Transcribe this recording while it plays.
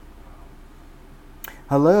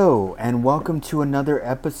Hello, and welcome to another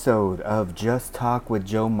episode of Just Talk with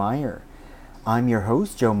Joe Meyer. I'm your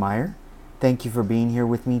host, Joe Meyer. Thank you for being here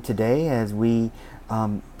with me today as we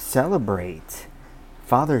celebrate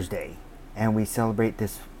Father's Day, and we celebrate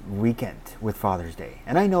this weekend with Father's Day.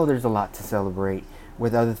 And I know there's a lot to celebrate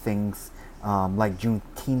with other things like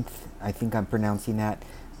Juneteenth. I think I'm pronouncing that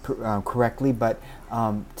correctly, but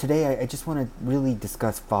today I just want to really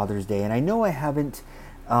discuss Father's Day. And I know I haven't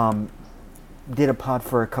did a pod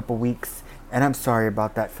for a couple weeks, and I'm sorry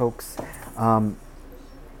about that, folks.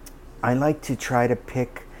 I like to try to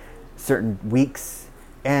pick certain weeks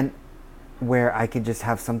and where I could just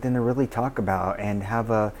have something to really talk about and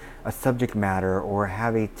have a subject matter or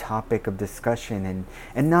have a topic of discussion,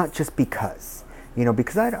 and not just because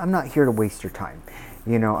I'm not here to waste your time.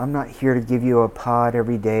 I'm not here to give you a pod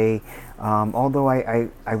every day, although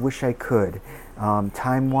I wish I could.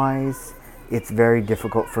 Time-wise, it's very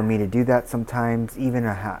difficult for me to do that sometimes, even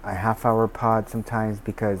a half-hour pod sometimes,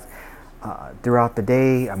 because throughout the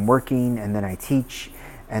day I'm working and then I teach,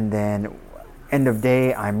 and then end of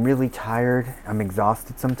day I'm really tired, I'm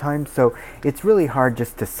exhausted sometimes, so it's really hard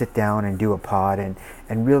just to sit down and do a pod and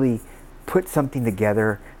really put something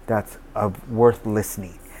together that's worth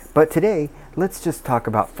listening. But today, let's just talk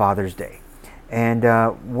about Father's Day. And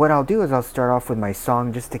what I'll do is I'll start off with my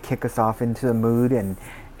song just to kick us off into the mood and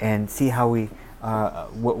see how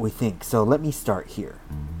what we think. So let me start here.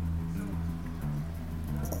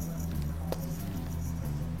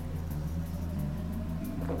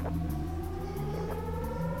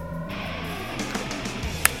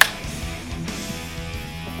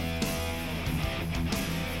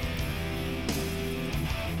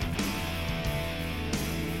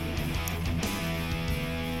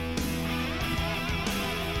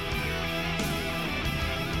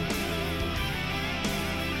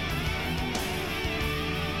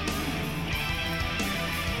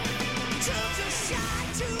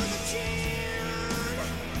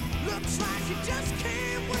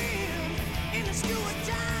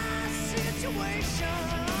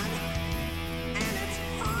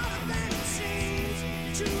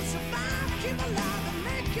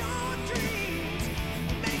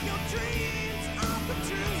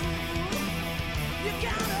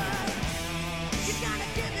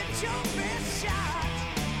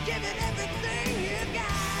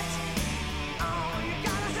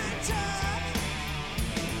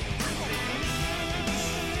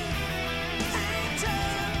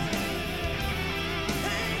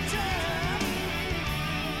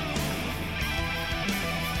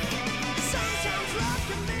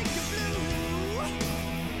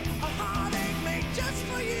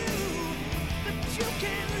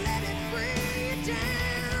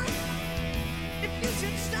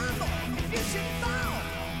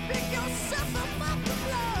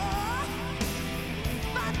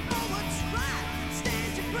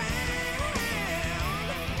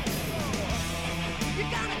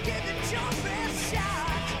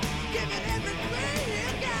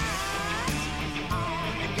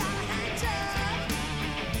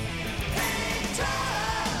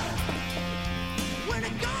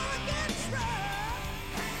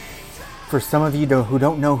 For some of you who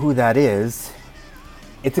don't know who that is,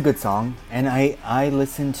 it's a good song, and I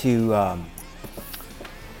listen to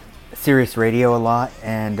Sirius Radio a lot,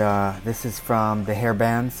 and this is from the hair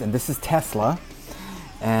bands, and this is Tesla,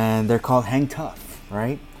 and they're called Hang Tough,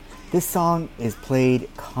 right? This song is played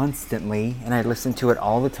constantly, and I listen to it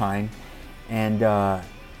all the time, and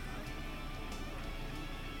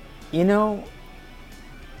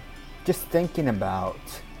just thinking about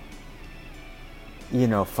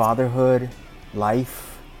fatherhood,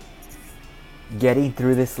 life, getting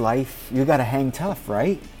through this life, you gotta hang tough,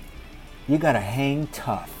 right? You gotta hang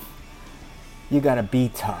tough. You gotta be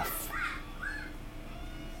tough.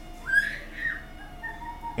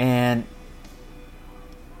 And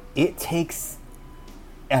it takes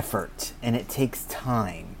effort, and it takes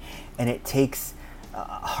time, and it takes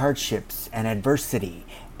hardships and adversity.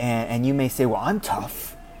 And you may say, well, I'm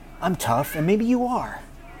tough, and maybe you are.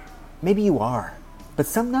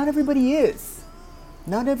 But not everybody is.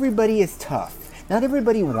 Not everybody is tough. Not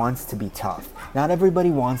everybody wants to be tough. Not everybody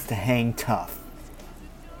wants to hang tough.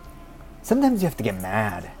 Sometimes you have to get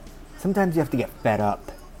mad. Sometimes you have to get fed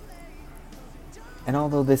up. And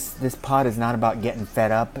although this pod is not about getting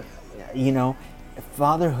fed up,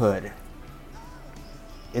 fatherhood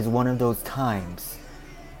is one of those times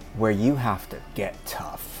where you have to get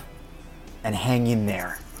tough and hang in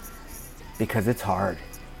there, because it's hard.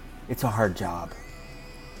 It's a hard job.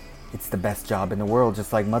 It's the best job in the world,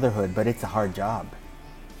 just like motherhood, but it's a hard job.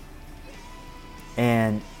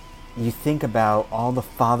 And you think about all the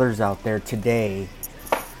fathers out there today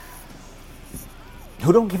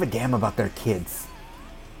who don't give a damn about their kids,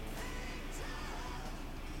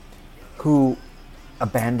 who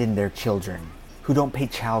abandon their children, who don't pay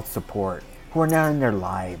child support, who are not in their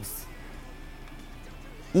lives.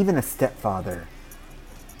 Even a stepfather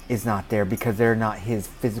is not there because they're not his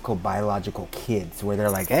physical biological kids, where they're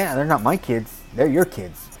like, yeah, they're not my kids, they're your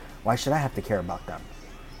kids. Why should I have to care about them?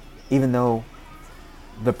 Even though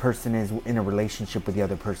the person is in a relationship with the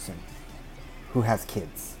other person who has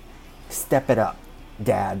kids. Step it up,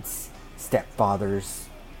 dads, stepfathers,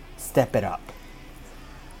 step it up.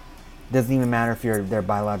 Doesn't even matter if you're their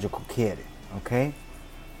biological kid, okay?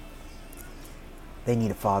 They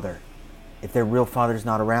need a father. If their real father's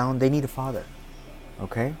not around, they need a father,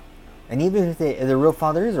 okay? And even if their real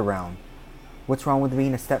father is around, what's wrong with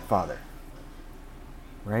being a stepfather,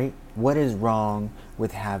 right? What is wrong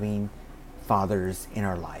with having fathers in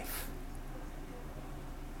our life?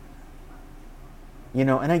 You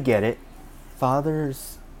know, and I get it.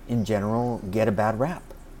 Fathers in general get a bad rap.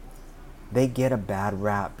 They get a bad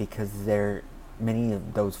rap because many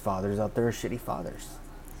of those fathers out there are shitty fathers.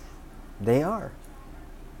 They are.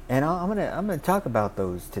 And I'm gonna talk about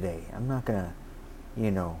those today. I'm not gonna,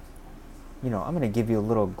 I'm gonna give you a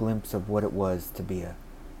little glimpse of what it was to be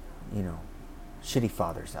shitty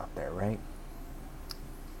fathers out there, right?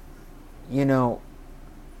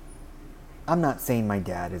 I'm not saying my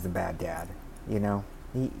dad is a bad dad.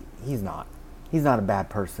 He's not. He's not a bad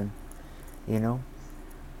person.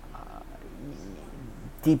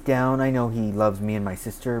 Deep down, I know he loves me and my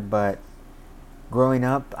sister, but growing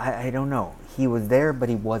up, I don't know. He was there, but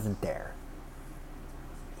he wasn't there.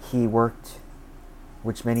 He worked,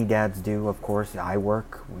 which many dads do, of course. I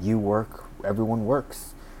work, you work, everyone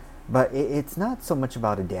works. But it's not so much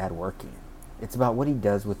about a dad working. It's about what he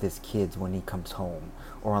does with his kids when he comes home,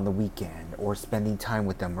 or on the weekend, or spending time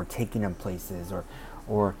with them, or taking them places, or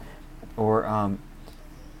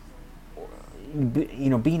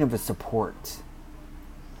being of a support.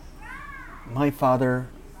 My father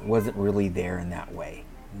wasn't really there in that way,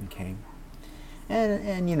 okay?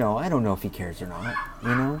 And I don't know if he cares or not,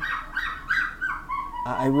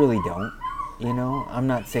 I really don't, I'm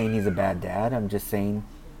not saying he's a bad dad. I'm just saying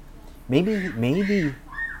maybe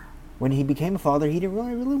when he became a father, he didn't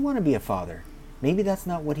really want to be a father. Maybe that's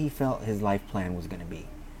not what he felt his life plan was going to be.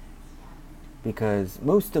 Because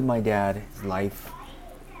most of my dad's life,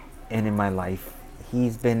 and in my life,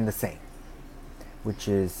 he's been the same, which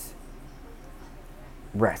is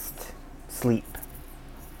rest, sleep,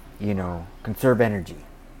 conserve energy.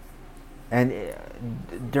 And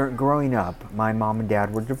growing up, my mom and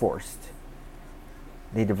dad were divorced.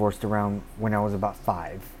 They divorced around when I was about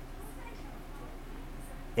 5.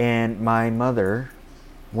 And my mother,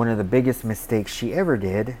 one of the biggest mistakes she ever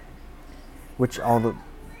did, which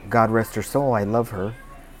God rest her soul, I love her,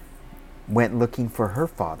 went looking for her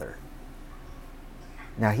father.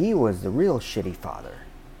 Now, he was the real shitty father.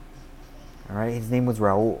 All right, his name was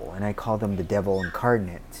Raul, and I called him the devil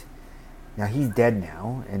incarnate. Now, he's dead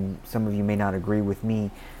now, and some of you may not agree with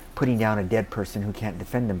me putting down a dead person who can't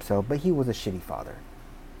defend himself, but he was a shitty father.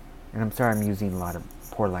 And I'm sorry I'm using a lot of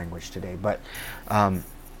poor language today, but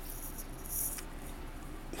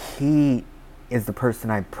he is the person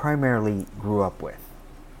I primarily grew up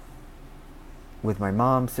with my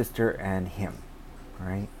mom, sister, and him. All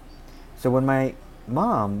right. So when my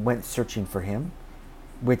mom went searching for him,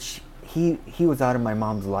 which he was out of my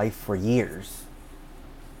mom's life for years,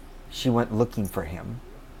 she went looking for him.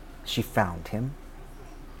 She found him.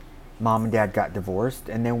 Mom and dad got divorced,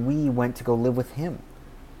 and then we went to go live with him.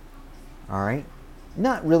 All right.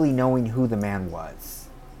 Not really knowing who the man was.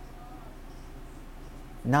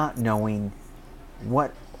 Not knowing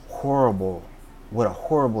what a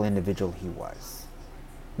horrible individual he was.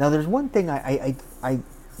 Now, there's one thing I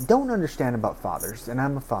don't understand about fathers, and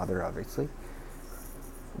I'm a father, obviously.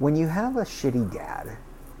 When you have a shitty dad,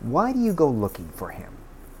 why do you go looking for him?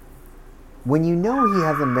 When you know he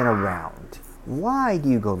hasn't been around, why do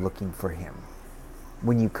you go looking for him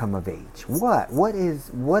when you come of age? What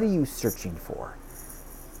are you searching for?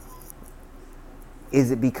 Is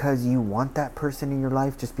it because you want that person in your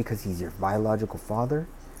life just because he's your biological father?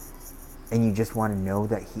 And you just want to know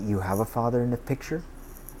that you have a father in the picture?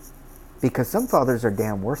 Because some fathers are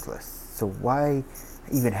damn worthless. So why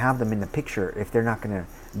even have them in the picture if they're not going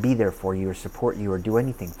to be there for you or support you or do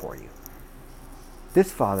anything for you? This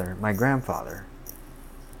father, my grandfather,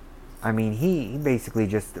 I mean, he basically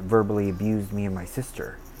just verbally abused me and my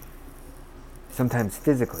sister. Sometimes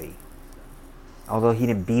physically. Although he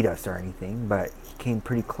didn't beat us or anything, but he came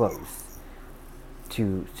pretty close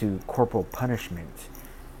to corporal punishment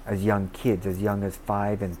as young kids, as young as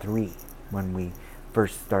 5 and 3, when we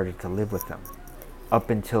first started to live with them. up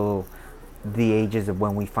until the ages of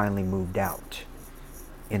when we finally moved out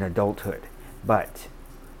in adulthood. But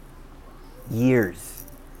years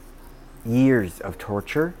of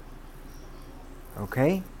torture,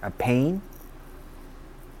 okay, a pain,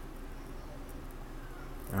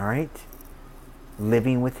 all right,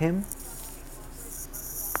 living with him.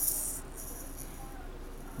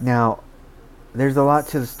 Now, there's a lot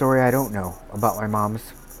to the story I don't know about my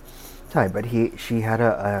mom's side, but she had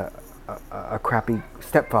a crappy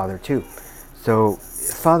stepfather too. So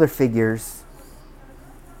father figures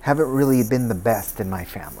haven't really been the best in my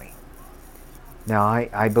family. Now,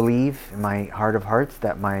 I believe in my heart of hearts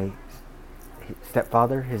that my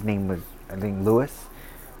stepfather, his name was, I think, Lewis,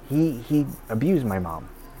 he abused my mom,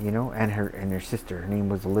 and her sister. Her name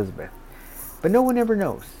was Elizabeth. But no one ever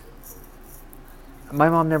knows. My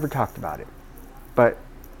mom never talked about it. But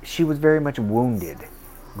she was very much wounded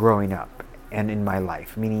growing up and in my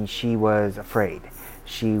life, meaning she was afraid.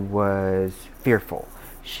 She was fearful.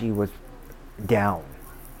 She was down.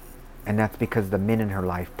 And that's because the men in her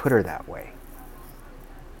life put her that way.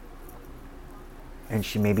 And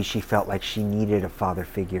maybe she felt like she needed a father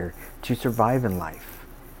figure to survive in life.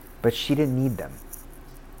 But she didn't need them.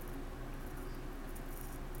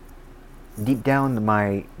 Deep down,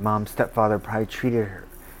 my mom's stepfather probably treated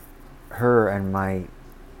her and my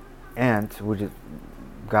aunt, which is,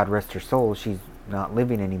 God rest her soul, she's not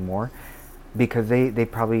living anymore, because they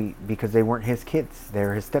weren't his kids. They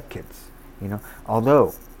were his stepkids.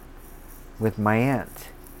 Although with my aunt,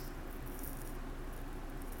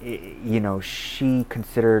 she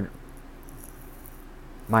considered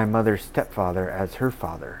my mother's stepfather as her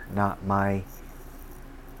father, not my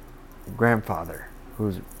grandfather,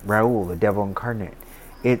 who's Raul, the devil incarnate.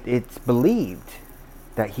 It's believed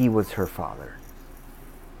that he was her father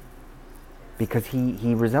because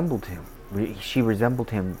he resembled him. She resembled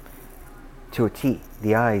him to a T.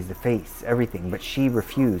 The eyes, the face, everything. But she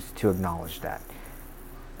refused to acknowledge that.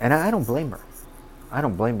 And I don't blame her. I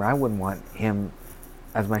don't blame her. I wouldn't want him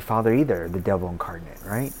as my father either, the devil incarnate,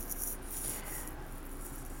 right?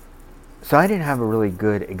 So I didn't have a really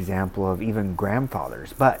good example of even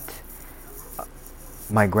grandfathers, but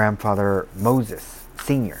my grandfather Moses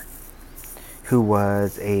Sr., who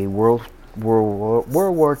was a World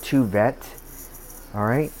War II vet, all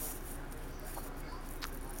right,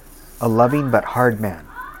 a loving but hard man,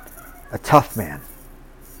 a tough man,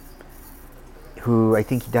 who I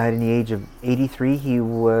think he died in the age of 83. He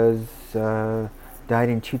was died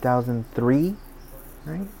in 2003,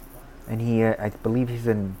 right? And he, I believe, he's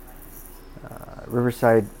in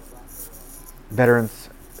Riverside Veterans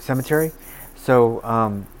Cemetery. So,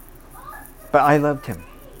 but I loved him.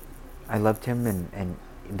 I loved him, and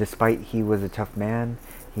despite he was a tough man,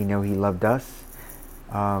 he loved us.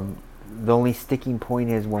 The only sticking point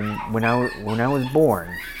is when I was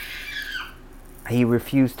born, he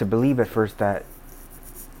refused to believe at first that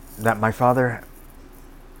my father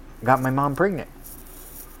got my mom pregnant,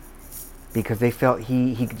 because they felt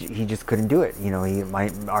he just couldn't do it.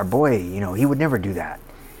 Our boy, he would never do that.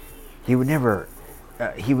 He would never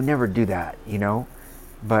do that.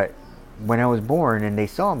 But when I was born and they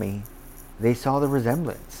saw me, they saw the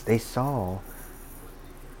resemblance. They saw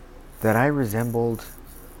that I resembled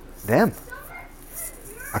them,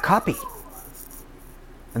 a copy.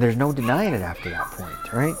 And there's no denying it after that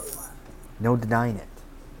point, right? No denying it.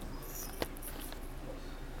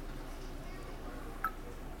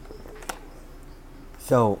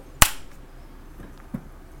 So,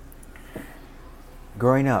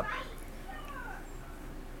 growing up,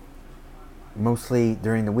 mostly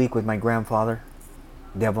during the week with my grandfather,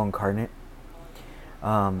 devil incarnate,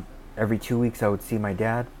 every 2 weeks I would see my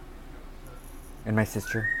dad and my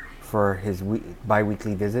sister for his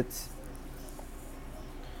bi-weekly visits.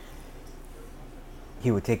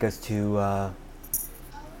 He would take us to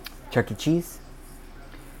Chuck E. Cheese.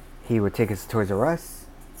 He would take us to Toys R Us.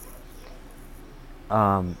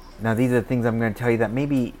 Now these are the things I'm going to tell you that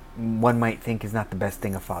maybe one might think is not the best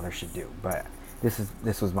thing a father should do, but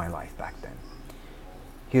this was my life back then.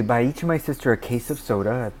 He would buy each of my sister a case of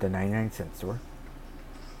soda at the 99-cent store.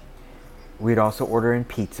 We'd also order in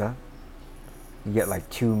pizza. You get like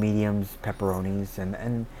 2 mediums, pepperonis,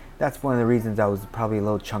 and that's one of the reasons I was probably a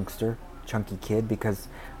little chunky kid, because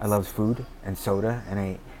I loved food and soda and I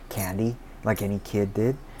ate candy like any kid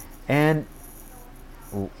did. And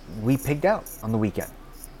we pigged out on the weekend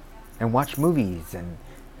and watched movies,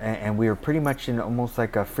 and we were pretty much in almost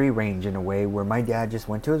like a free range in a way, where my dad just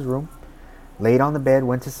went to his room, laid on the bed,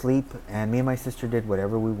 went to sleep, and me and my sister did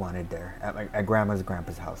whatever we wanted there at grandma's and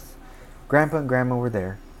grandpa's house. Grandpa and grandma were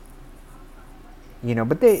there,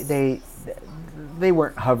 but they they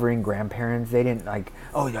weren't hovering grandparents. They didn't like,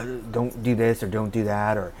 oh, don't do this or don't do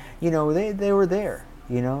that, or they were there,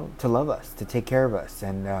 to love us, to take care of us.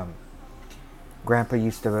 And Grandpa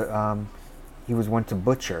used to, he was once a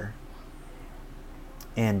butcher,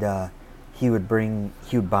 and he would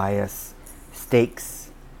buy us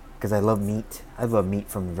steaks because I love meat. I love meat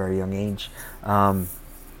from a very young age.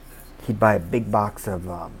 He'd buy a big box of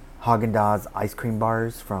Haagen-Dazs ice cream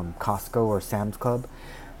bars from Costco or Sam's Club.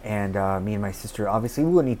 And me and my sister, obviously,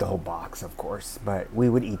 we wouldn't eat the whole box, of course, but we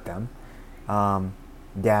would eat them.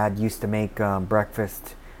 Dad used to make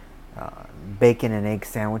breakfast bacon and egg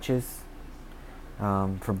sandwiches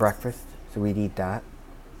for breakfast, so we'd eat that.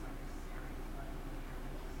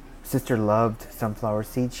 Sister loved sunflower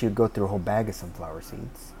seeds. She would go through a whole bag of sunflower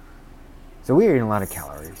seeds. So we were eating a lot of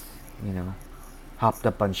calories, hopped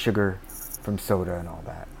up on sugar from soda and all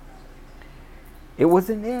that. It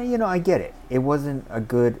wasn't, I get it. It wasn't a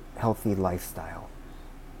good, healthy lifestyle.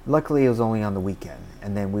 Luckily, it was only on the weekend.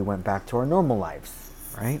 And then we went back to our normal lives,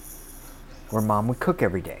 right? Where Mom would cook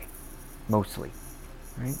every day, mostly,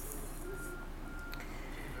 right?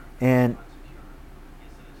 And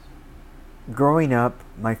growing up,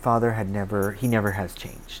 my father he never has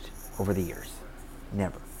changed over the years.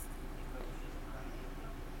 Never.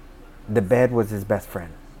 The bed was his best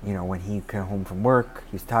friend. When he came home from work,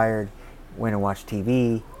 he was tired, went and watched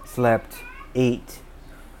TV, slept, ate,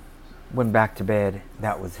 went back to bed.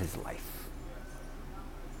 That was his life.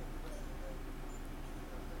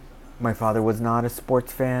 My father was not a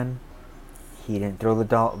sports fan. He didn't throw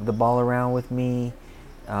the ball around with me.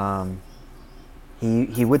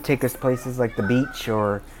 He would take us places like the beach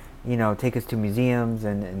or, take us to museums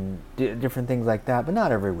and different things like that, but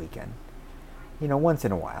not every weekend. Once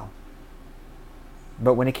in a while.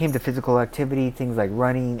 But when it came to physical activity, things like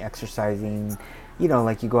running, exercising,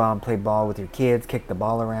 like you go out and play ball with your kids, kick the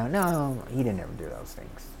ball around. No, he didn't ever do those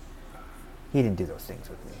things. He didn't do those things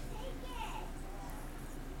with me.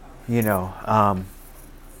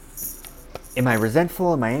 Am I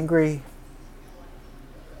resentful? Am I angry?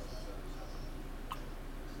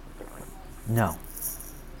 No.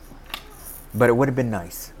 But it would have been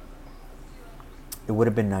nice. It would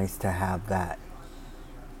have been nice to have that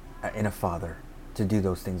in a father, to do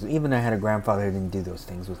those things. Even I had a grandfather who didn't do those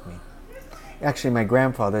things with me. Actually, my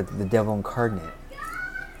grandfather, the devil incarnate,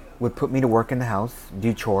 would put me to work in the house,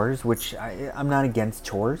 do chores, which I'm not against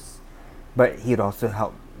chores, but he'd also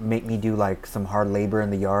help make me do like some hard labor in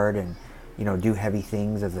the yard and, do heavy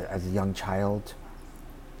things as a young child.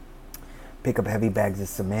 Pick up heavy bags of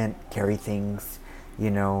cement, carry things,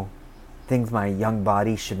 things my young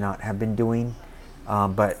body should not have been doing,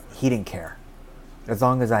 but he didn't care. As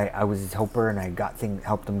long as I was his helper and I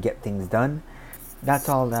helped him get things done, that's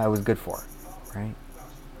all that I was good for, right?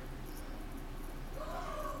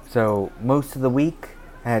 So most of the week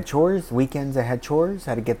I had chores. Weekends I had chores.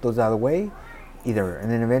 I had to get those out of the way.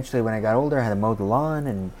 And then eventually when I got older, I had to mow the lawn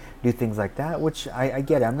and do things like that, which I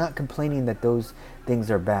get it. I'm not complaining that those things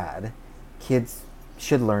are bad. Kids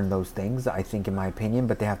should learn those things, I think, in my opinion,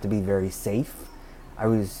 but they have to be very safe. I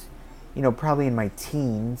was, probably in my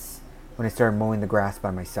teens when I started mowing the grass by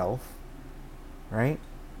myself, right?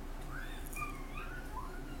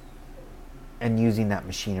 And using that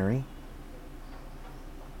machinery.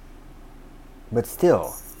 But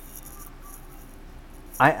still,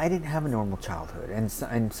 I didn't have a normal childhood.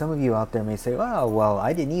 And some of you out there may say, oh, well,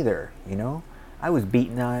 I didn't either, I was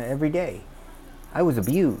beaten every day. I was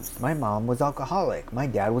abused. My mom was alcoholic. My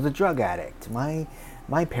dad was a drug addict. My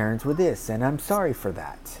parents were this, and I'm sorry for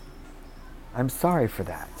that. I'm sorry for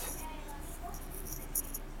that.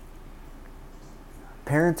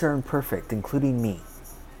 Parents are imperfect, including me.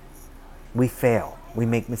 We fail. We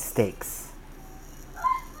make mistakes.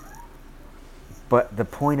 But the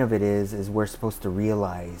point of it is we're supposed to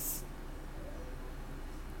realize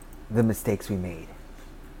the mistakes we made.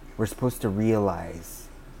 We're supposed to realize,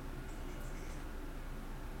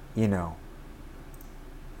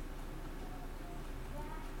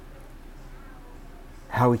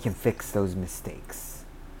 how we can fix those mistakes.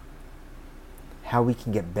 How we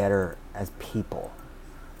can get better as people.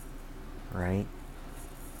 Right?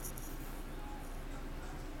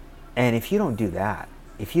 And if you don't do that,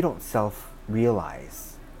 if you don't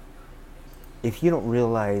self-realize, if you don't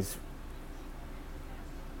realize,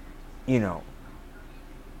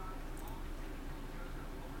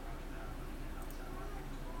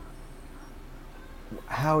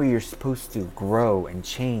 how you're supposed to grow and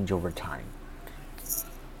change over time.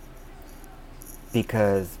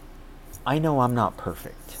 Because I know I'm not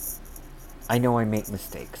perfect. I know I make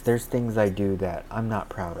mistakes. There's things I do that I'm not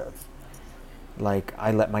proud of. like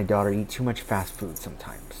I let my daughter eat too much fast food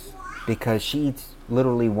sometimes because she eats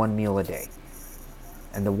literally one meal a day.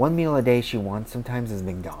 And the one meal a day she wants sometimes is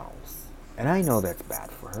McDonald's. And I know that's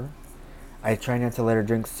bad for her. I try not to let her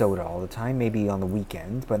drink soda all the time, maybe on the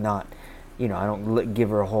weekends, but not, I don't give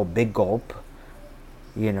her a whole big gulp,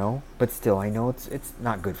 but still, I know it's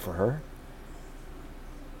not good for her.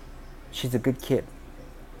 She's a good kid.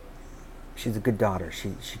 She's a good daughter.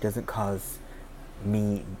 She doesn't cause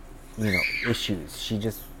me, issues. She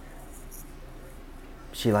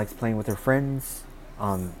likes playing with her friends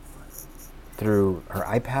through her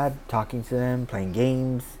iPad, talking to them, playing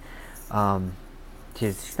games.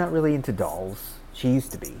 She's not really into dolls. She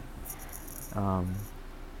used to be.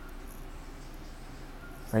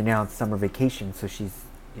 Right now it's summer vacation, so she's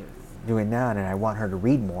doing that, and I want her to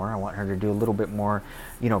read more. I want her to do a little bit more,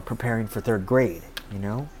 preparing for third grade,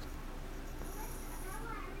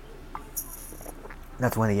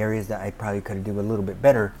 That's one of the areas that I probably could do a little bit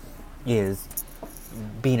better, is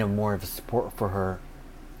being more of a support for her,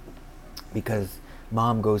 because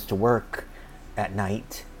mom goes to work at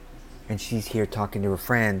night and she's here talking to her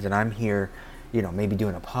friends, and I'm here, maybe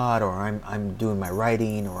doing a pod, or I'm doing my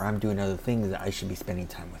writing, or I'm doing other things that I should be spending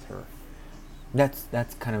time with her.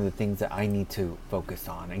 That's kind of the things that I need to focus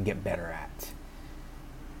on and get better at.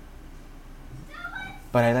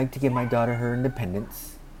 But I like to give my daughter her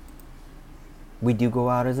independence. We do go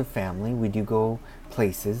out as a family. We do go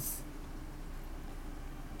places.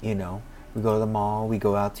 We go to the mall. We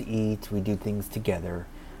go out to eat. We do things together.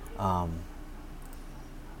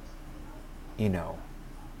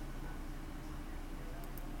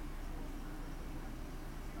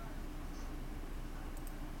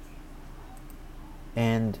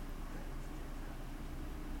 And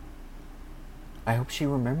I hope she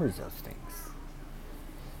remembers those things.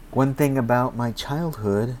 One thing about my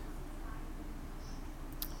childhood,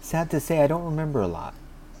 sad to say, I don't remember a lot.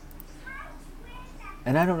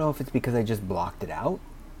 And I don't know if it's because I just blocked it out,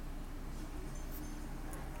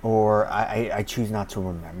 or I choose not to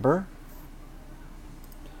remember.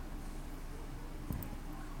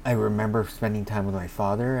 I remember spending time with my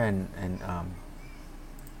father and and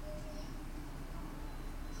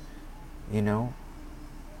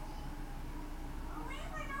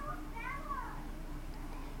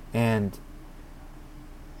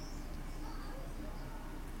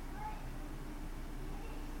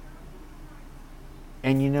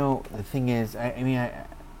the thing is,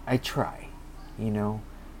 I try,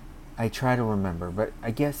 I try to remember, but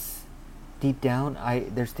I guess deep down,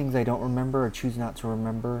 there's things I don't remember or choose not to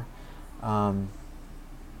remember.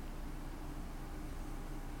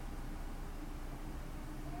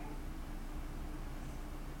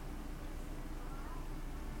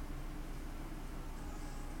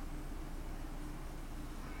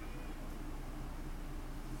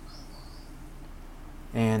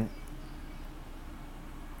 And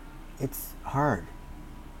it's hard,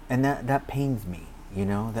 and that pains me.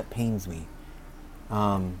 That pains me.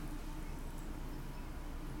 To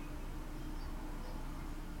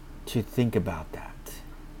think about that.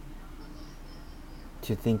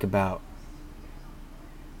 To think about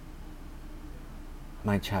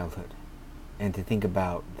my childhood, and to think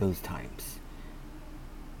about those times.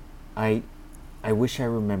 I wish I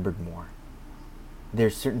remembered more.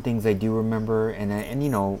 There's certain things I do remember, and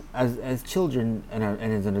as children and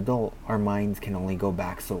as an adult, our minds can only go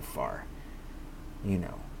back so far.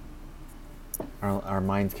 Our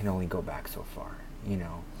minds can only go back so far.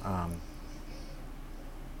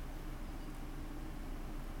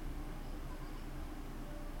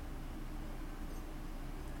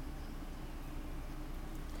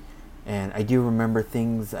 And I do remember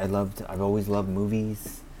things I loved. I've always loved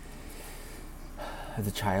movies. As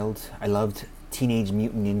a child, I loved Teenage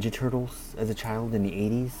Mutant Ninja Turtles as a child in the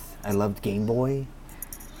 80s. I loved Game Boy,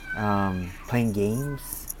 playing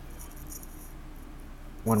games.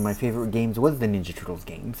 One of my favorite games was the Ninja Turtles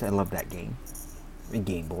games. I loved that game, the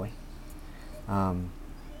Game Boy.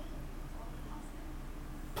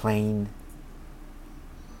 Playing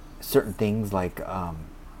certain things like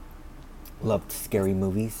loved scary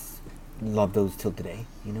movies. Love those till today,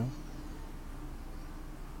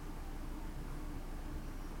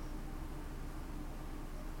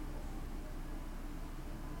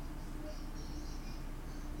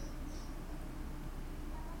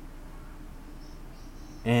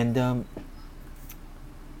 And,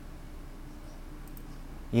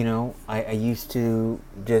 I used to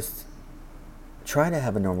just try to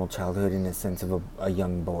have a normal childhood in the sense of a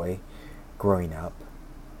young boy growing up.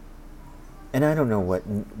 And I don't know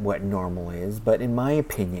what normal is, but in my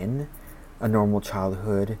opinion, a normal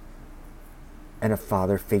childhood and a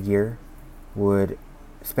father figure would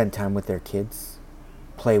spend time with their kids,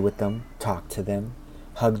 play with them, talk to them,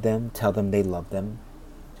 hug them, tell them they love them,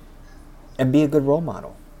 and be a good role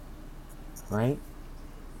model, right?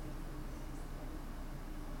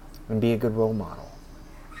 And be a good role model.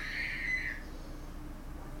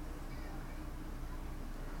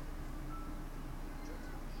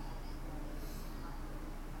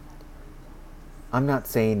 I'm not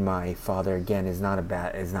saying my father again is not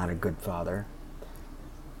a good father.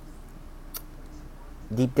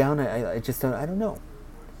 Deep down, I just don't, I don't know.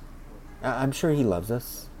 I'm sure he loves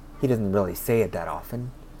us. He doesn't really say it that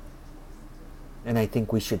often. And I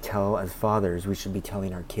think we should tell, as fathers, we should be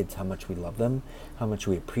telling our kids how much we love them, how much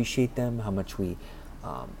we appreciate them, how much we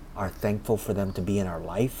are thankful for them to be in our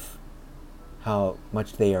life, how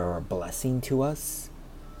much they are a blessing to us.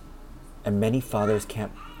 And many fathers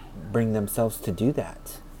can't bring themselves to do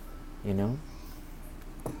that, you know?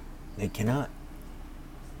 They cannot.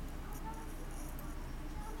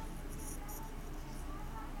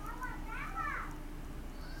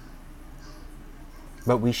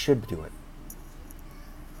 But we should do it.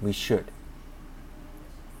 We should.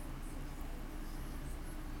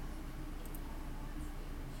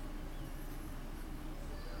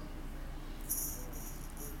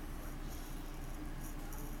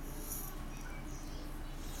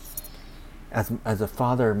 As a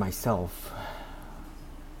father myself,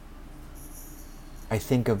 I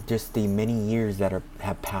think of just the many years that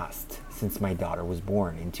have passed since my daughter was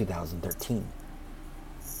born in 2013.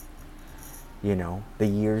 You know, the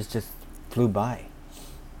years just flew by.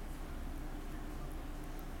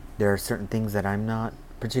 There are certain things that I'm not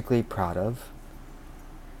particularly proud of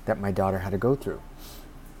that my daughter had to go through.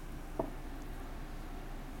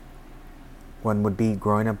 One would be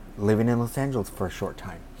growing up, living in Los Angeles for a short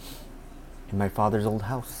time, in my father's old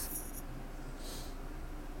house.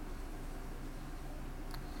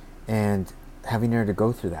 And having her to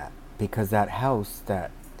go through that, because that house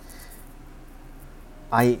that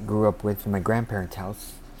I grew up with, my grandparents'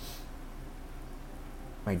 house,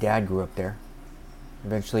 my dad grew up there.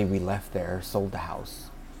 Eventually we left there, sold the house.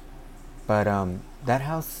 But that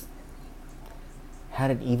house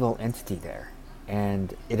had an evil entity there,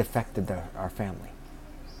 and it affected our family.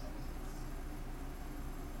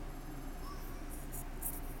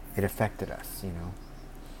 It affected us, you know.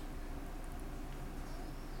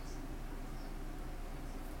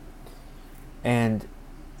 And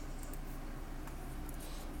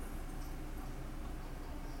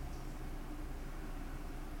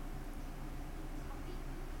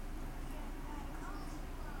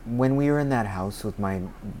when we were in that house with my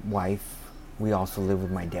wife, we also lived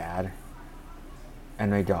with my dad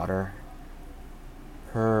and my daughter,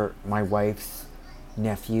 my wife's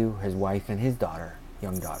nephew, his wife, and his daughter,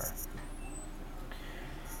 young daughter.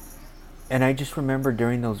 And I just remember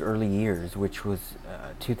during those early years, which was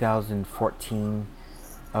 2014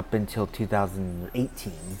 up until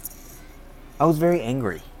 2018, I was very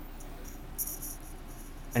angry.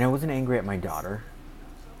 And I wasn't angry at my daughter.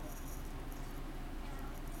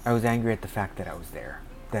 I was angry at the fact that I was there.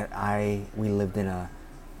 That we lived in a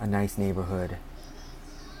nice neighborhood,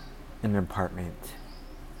 in an apartment,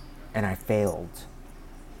 and I failed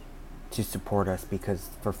to support us because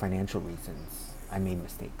for financial reasons, I made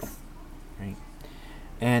mistakes, right?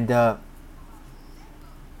 And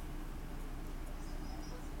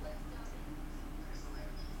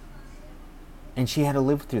she had to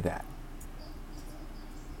live through that.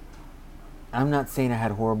 I'm not saying I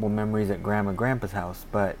had horrible memories at Grandpa's house,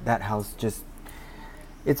 but that house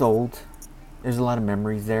it's old. There's a lot of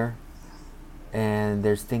memories there. And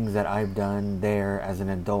there's things that I've done there as an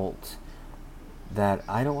adult that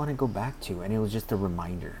I don't want to go back to. And it was just a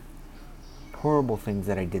reminder. Horrible things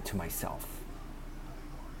that I did to myself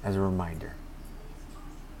as a reminder.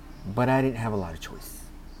 But I didn't have a lot of choice,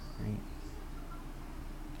 right?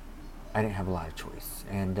 I didn't have a lot of choice.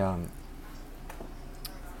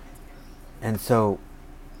 And so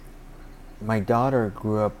my daughter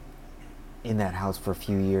grew up in that house for a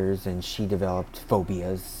few years, and she developed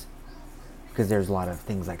phobias because there's a lot of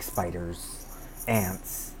things like spiders,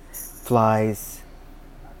 ants, flies,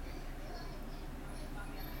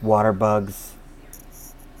 water bugs,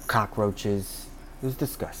 cockroaches. It was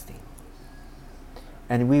disgusting.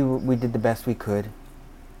 And we did the best we could.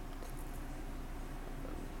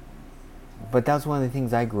 But that's one of the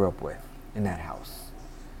things I grew up with in that house.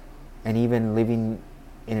 And even living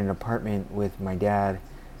in an apartment with my dad,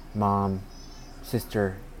 mom,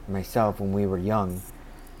 sister, myself when we were young,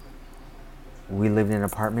 we lived in an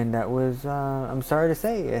apartment that was, I'm sorry to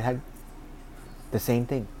say, it had the same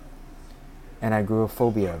thing. And I grew a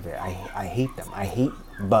phobia of it. I hate them. I hate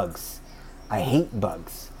bugs. I hate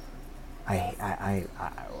bugs.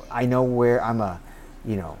 I know where I'm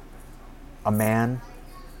you know, a man,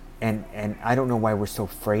 and I don't know why we're so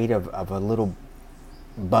afraid of a little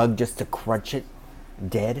bug just to crunch it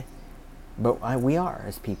dead, but we are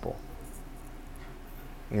as people.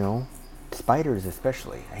 You know, spiders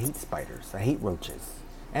especially. I hate spiders. I hate roaches.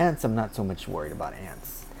 Ants, I'm not so much worried about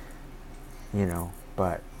ants. You know,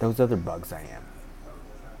 but those other bugs I am.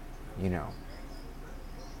 You know.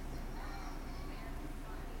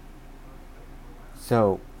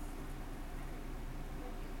 So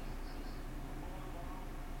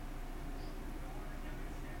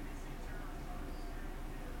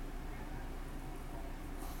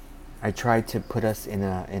I try to put us in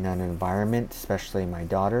an environment, especially my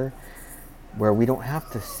daughter, where we don't have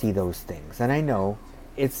to see those things. And I know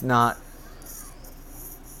it's not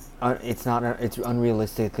it's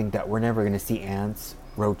unrealistic to think that we're never going to see ants,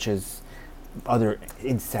 roaches, other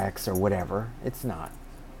insects or whatever. It's not.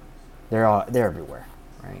 They're everywhere,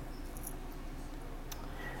 right?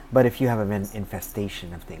 But if you have an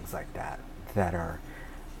infestation of things like that that are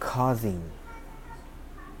causing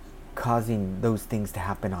those things to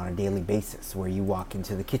happen on a daily basis, where you walk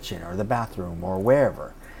into the kitchen or the bathroom or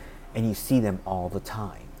wherever and you see them all the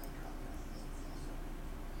time,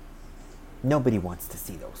 nobody wants to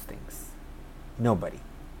see those things. Nobody,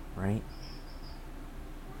 right?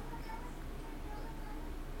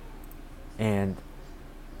 And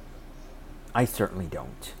I certainly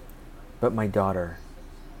don't. But my daughter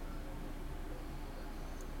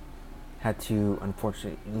had to,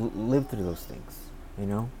 unfortunately, live through those things, you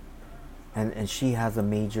know? And she has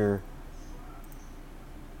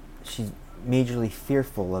she's majorly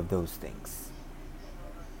fearful of those things,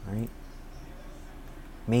 right?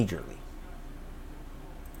 Majorly.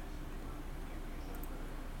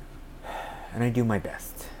 And I do my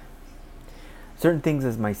best. Certain things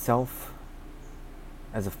as myself,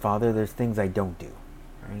 as a father, there's things I don't do,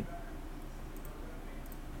 right?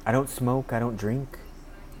 I don't smoke, I don't drink.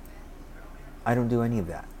 I don't do any of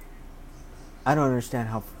that. I don't understand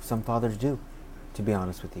how some fathers do, to be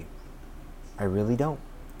honest with you. I really don't.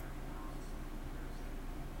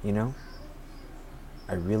 You know?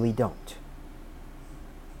 I really don't.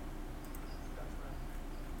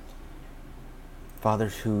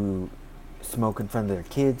 Fathers who smoke in front of their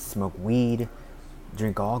kids, smoke weed,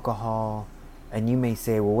 drink alcohol, and you may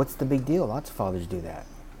say, well, what's the big deal? Lots of fathers do that.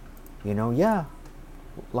 You know, yeah,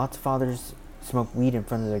 lots of fathers smoke weed in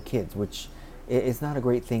front of their kids, which is not a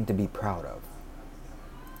great thing to be proud of.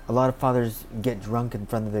 A lot of fathers get drunk in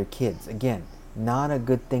front of their kids. Again, not a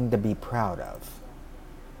good thing to be proud of.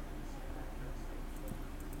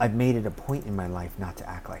 I've made it a point in my life not to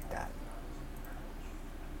act like that.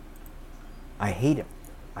 I hate him.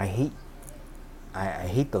 I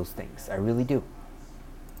hate those things. I really do.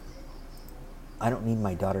 I don't need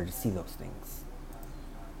my daughter to see those things.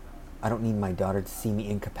 I don't need my daughter to see me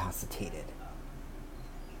incapacitated.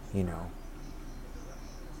 You know.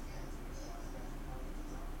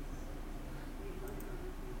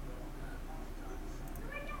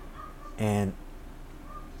 And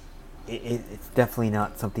it's definitely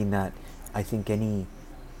not something that I think any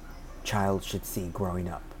child should see growing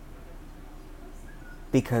up.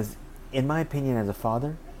 Because, in my opinion, as a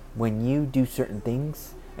father, when you do certain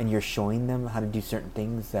things and you're showing them how to do certain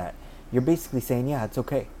things, that you're basically saying, yeah, it's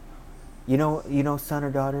okay. You know, son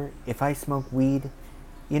or daughter, if I smoke weed,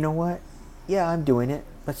 you know what? Yeah, I'm doing it.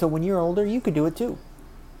 But so when you're older, you could do it too.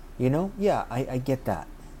 You know? Yeah, I get that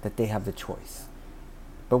they have the choice.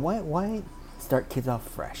 But why start kids off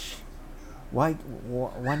fresh? Why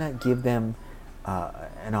not give them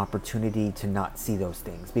an opportunity to not see those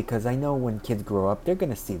things? Because I know when kids grow up, they're going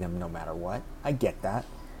to see them no matter what. I get that.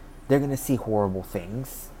 They're going to see horrible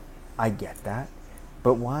things. I get that.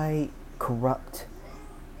 But why corrupt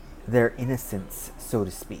their innocence, so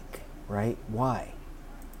to speak, right? Why?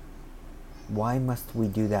 Why must we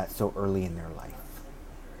do that so early in their life?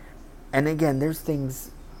 And again, there's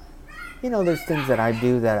things, there's things that I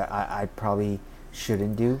do that I probably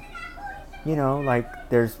shouldn't do. Like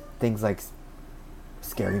there's things like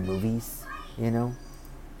scary movies,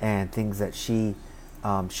 and things that she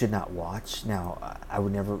should not watch. Now, I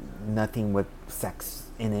would never, nothing with sex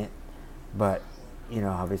in it, but,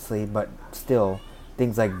 obviously, but still,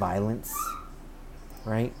 things like violence,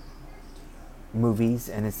 right? Movies,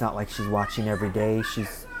 and it's not like she's watching every day.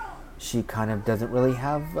 She kind of doesn't really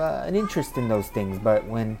have an interest in those things, but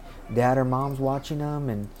when dad or mom's watching them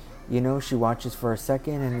and, she watches for a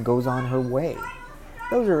second and goes on her way.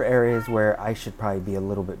 Those are areas where I should probably be a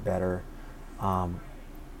little bit better,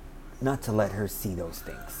 not to let her see those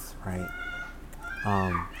things, right?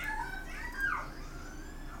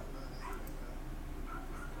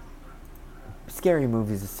 scary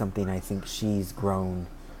movies is something I think she's grown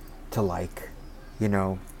to like. You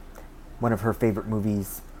know, one of her favorite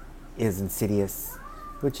movies is Insidious,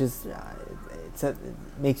 which is it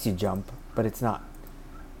makes you jump, but it's not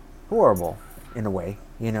horrible in a way,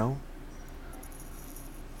 you know.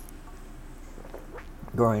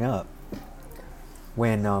 Growing up,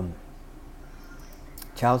 when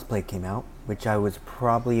Child's Play came out, which I was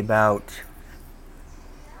probably about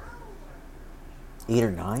 8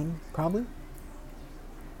 or 9, probably.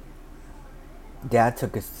 Dad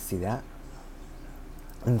took us to see that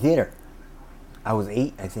in the theater. I was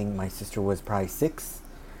 8, I think my sister was probably 6.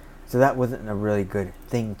 So that wasn't a really good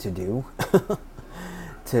thing to do.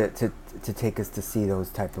 to take us to see those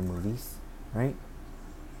type of movies, right?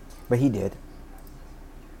 But he did.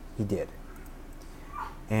 He did.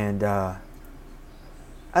 And I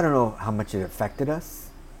don't know how much it affected us,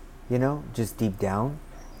 you know, just deep down.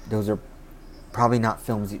 Those are probably not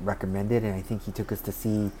films he recommended, and I think he took us to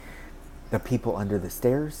see The People Under the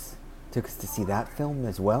Stairs. Took us to see that film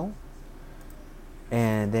as well.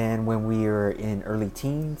 And then when we were in early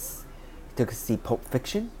teens, he took us to see Pulp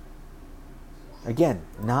Fiction. Again,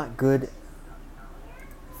 not good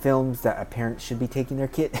films that a parent should be taking their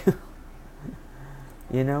kid.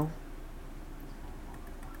 You know?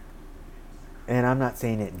 And I'm not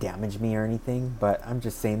saying it damaged me or anything, but I'm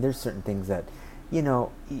just saying there's certain things that, you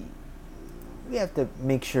know, we have to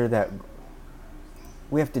make sure that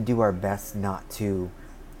we have to do our best not to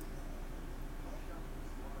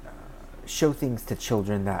show things to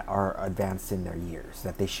children that are advanced in their years,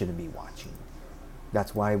 that they shouldn't be watching.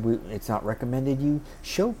 That's why it's not recommended you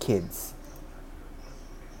show kids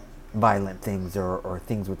violent things or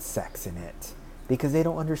things with sex in it, because they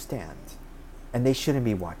don't understand. And they shouldn't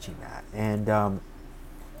be watching that. And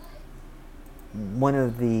one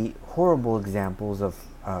of the horrible examples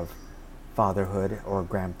of fatherhood or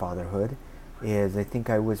grandfatherhood is, I think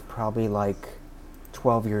I was probably like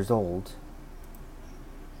 12 years old,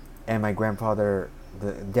 and my grandfather,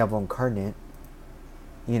 the devil incarnate,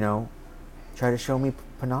 you know, tried to show me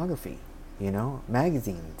pornography, you know,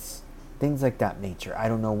 magazines, things like that nature. I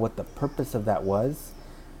don't know what the purpose of that was,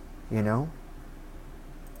 you know.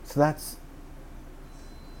 So that's,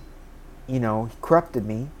 you know, he corrupted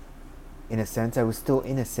me in a sense. I was still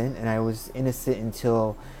innocent, and I was innocent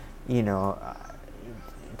until, you know,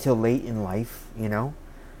 until late in life, you know.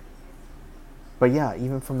 But yeah,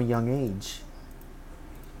 even from a young age,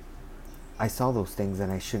 I saw those things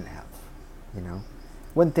and I shouldn't have, you know.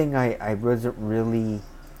 One thing I wasn't really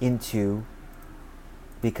into,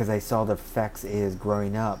 because I saw the effects is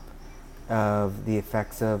growing up of the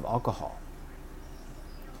effects of alcohol.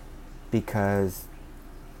 Because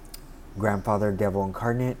grandfather, devil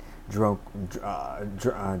incarnate, drank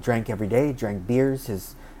every day, drank beers.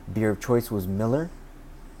 His beer of choice was Miller,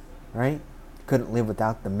 right? Couldn't live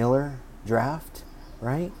without the Miller draft,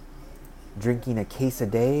 right? Drinking a case a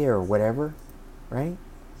day or whatever, right?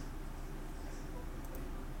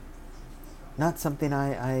 Not something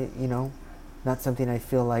I you know, not something I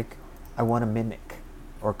feel like I want to mimic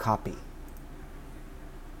or copy.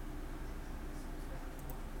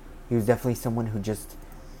 He was definitely someone who just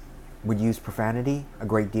would use profanity a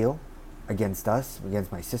great deal against us,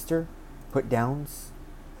 against my sister, put downs,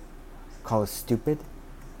 call us stupid,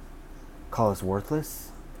 call us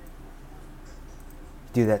worthless.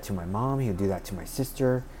 He'd do that to my mom. He would do that to my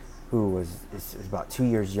sister, who is about 2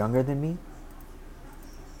 years younger than me.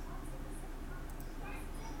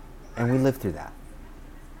 And we lived through that.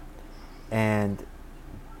 And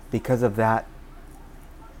because of that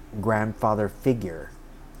grandfather figure,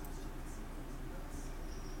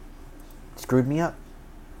 screwed me up,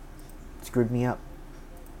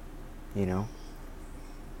 you know.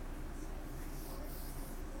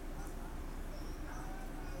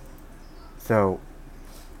 So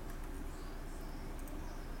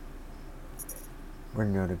where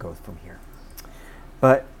do you know to go from here?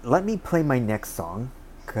 But let me play my next song,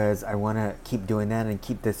 because I want to keep doing that and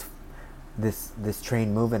keep this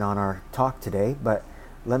train moving on our talk today. But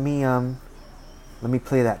let me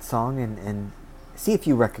play that song and see if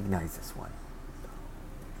you recognize this one.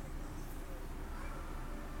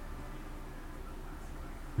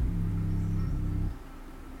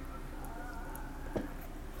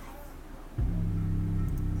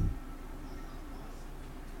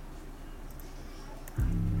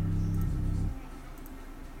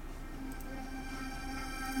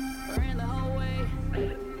 Ran the whole way,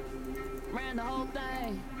 ran the whole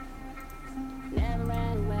thing. Never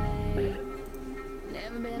ran away,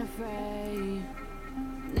 never been afraid.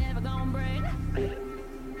 Never gonna break,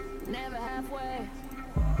 never halfway.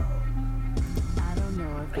 I don't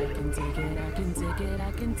know if if I can take it, I can take it,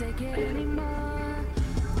 I can take it anymore.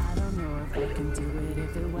 I don't know if I can do it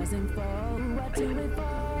if it wasn't for who I do it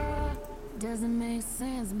for. Doesn't make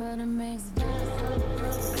sense, but it makes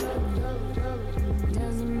sense.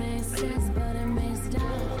 Doesn't make sense, but it makes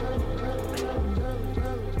sense.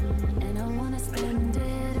 And I wanna spend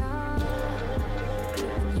it all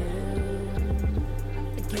with you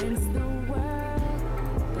against the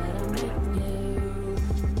world, but I'm with you.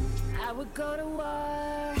 I would go to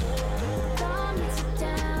war, don't let you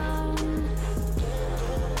down,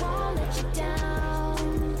 won't let you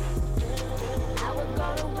down. I would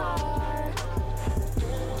go to war,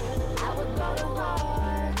 I would go to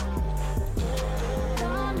war,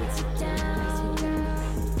 don't let you down,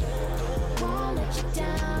 won't let you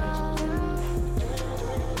down.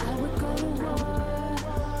 I would go to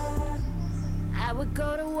war, I would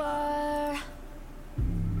go to war.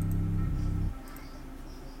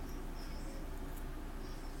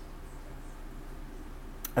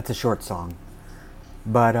 That's a short song,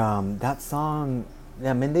 but that song,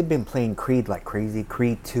 I mean, they've been playing Creed like crazy.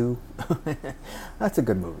 Creed 2, that's a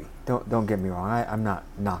good movie. Don't get me wrong. I'm not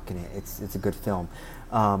knocking it. It's a good film,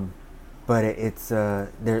 but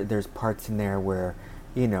there's parts in there where,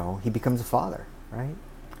 you know, he becomes a father, right?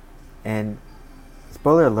 And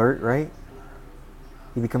spoiler alert, right?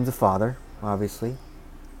 He becomes a father, obviously,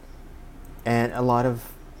 and a lot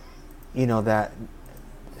of, you know, that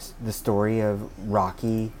the story of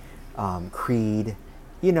Rocky, Creed,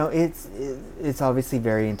 you know, it's obviously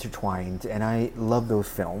very intertwined, and I love those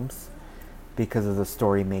films because of the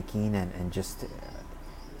story making and just,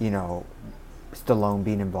 you know, Stallone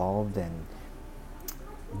being involved.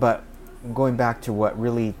 But going back to what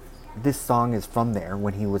really this song is from, there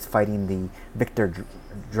when he was fighting the Victor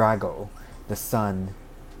Drago, the son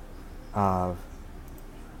of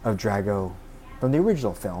Drago from the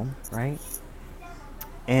original film, right?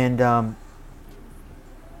 And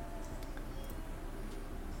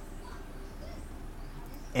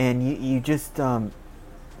you just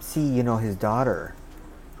see, you know, his daughter,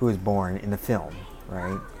 who was born in the film,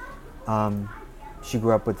 right? She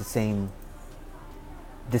grew up with the same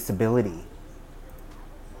disability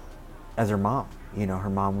as her mom. You know, her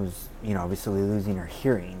mom was, you know, obviously losing her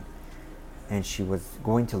hearing, and she was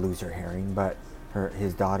going to lose her hearing, but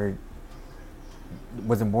his daughter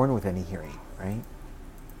wasn't born with any hearing, right?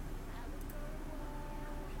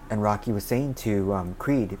 And Rocky was saying to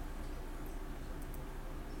Creed,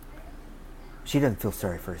 she doesn't feel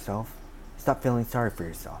sorry for herself. Stop feeling sorry for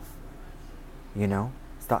yourself. You know?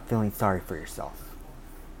 Stop feeling sorry for yourself.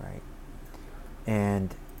 Right?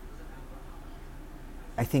 And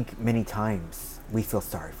I think many times we feel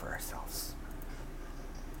sorry for ourselves.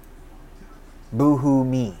 Boo-hoo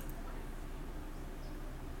me.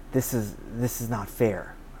 This is not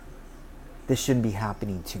fair. This shouldn't be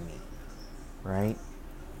happening to me. Right?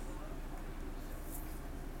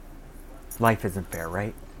 Life isn't fair,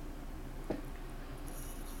 right?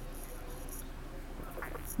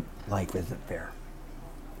 Life isn't fair.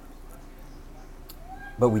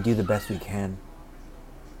 But we do the best we can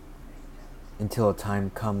until a time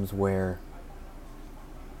comes where,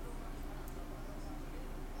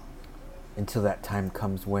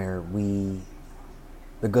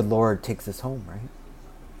 the good Lord takes us home, right?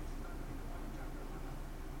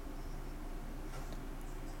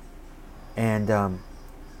 And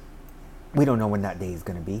we don't know when that day is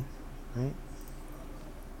going to be, right?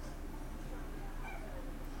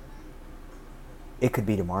 It could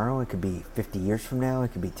be tomorrow, it could be 50 years from now,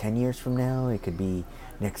 it could be 10 years from now, it could be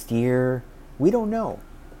next year. We don't know.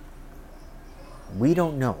 We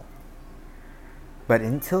don't know. But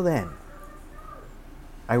until then,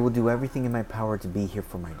 I will do everything in my power to be here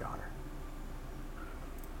for my daughter.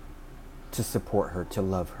 To support her, to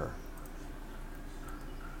love her.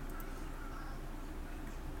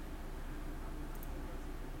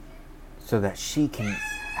 So that she can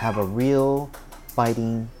have a real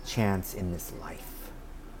fighting chance in this life.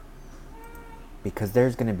 Because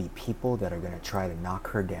there's going to be people that are going to try to knock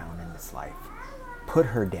her down in this life. Put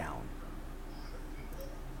her down.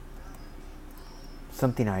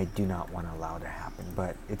 Something I do not want to allow to happen,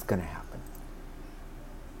 but it's going to happen.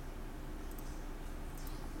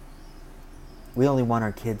 We only want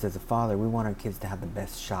our kids, as a father, we want our kids to have the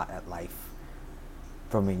best shot at life.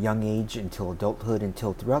 From a young age until adulthood,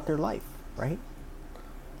 until throughout their life, right?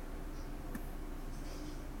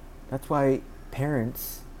 That's why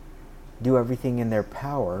parents do everything in their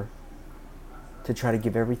power to try to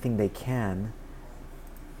give everything they can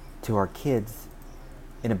to our kids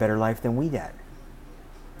in a better life than we did.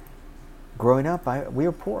 Growing up, we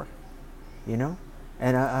were poor, you know?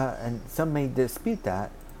 And some may dispute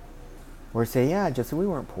that, Or say, yeah, Justin, we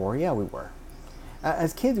weren't poor. Yeah, we were.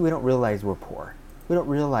 As kids, we don't realize we're poor. We don't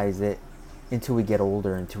realize it until we get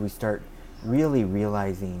older, until we start really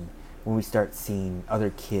realizing when we start seeing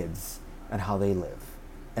other kids and how they live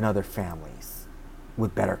and other families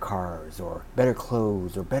with better cars or better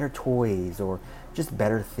clothes or better toys or just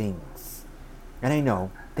better things. And I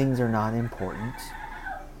know things are not important.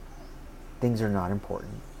 Things are not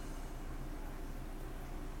important.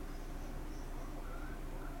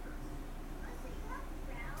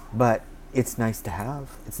 But it's nice to have.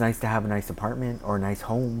 It's nice to have a nice apartment or a nice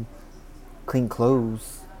home, clean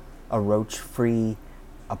clothes, a roach-free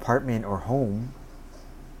apartment or home.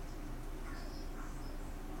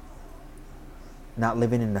 Not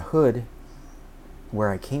living in the hood where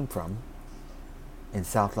I came from in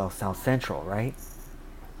South Central, right?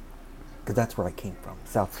 Because that's where I came from,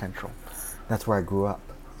 South Central. That's where I grew up.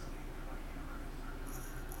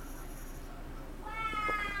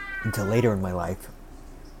 Until later in my life,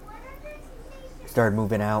 started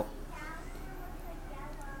moving out.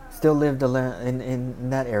 Still lived in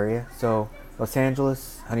that area. So Los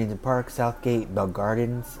Angeles, Huntington Park, Southgate, Bell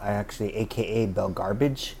Gardens. I actually, AKA Bell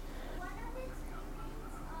Garbage.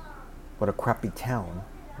 What a crappy town,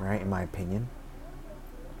 right? In my opinion,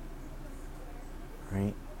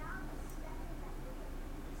 right?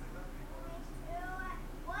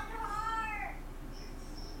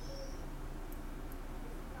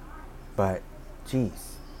 But,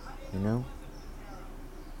 geez, you know.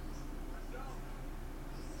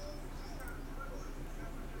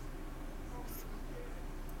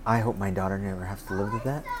 I hope my daughter never has to live with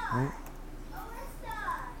that, right?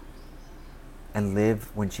 And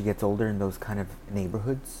live when she gets older in those kind of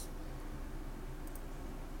neighborhoods.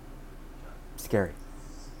 Scary.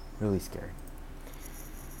 Really scary.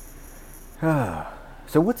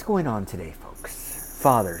 So what's going on today, folks?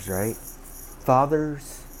 Fathers, right?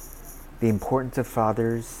 Fathers, the importance of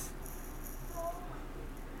fathers,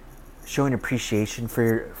 showing appreciation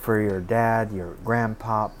for your dad, your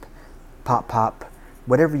grandpop, pop,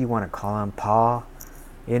 whatever you want to call him, pa.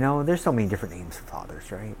 You know, there's so many different names for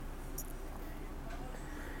fathers, right?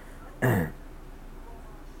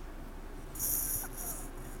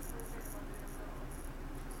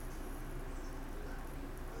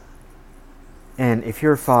 And if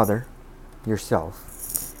you're a father yourself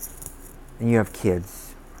and you have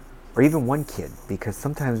kids, or even one kid, because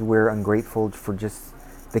sometimes we're ungrateful for just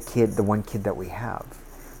the one kid that we have.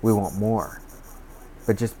 We want more.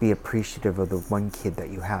 But just be appreciative of the one kid that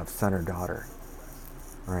you have, son or daughter.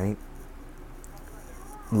 Right?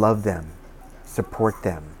 Love them. Support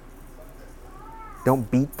them. Don't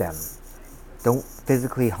beat them. Don't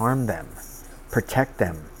physically harm them. Protect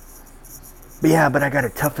them. But yeah, but I gotta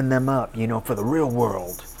toughen them up, you know, for the real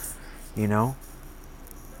world. You know?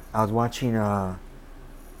 I was watching, I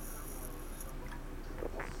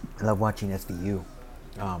love watching SVU.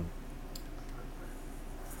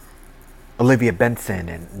 Olivia Benson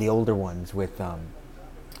and the older ones with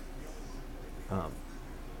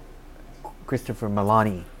Christopher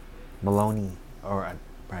Maloney, or I'm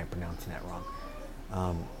probably pronouncing that wrong.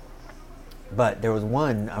 But there was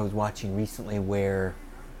one I was watching recently where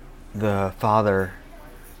the father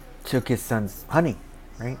took his son's hunting,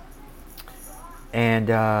 right? And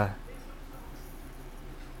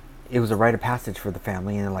it was a rite of passage for the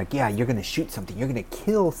family. And they're like, yeah, you're going to shoot something. You're going to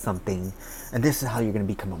kill something. And this is how you're going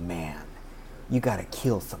to become a man. You got to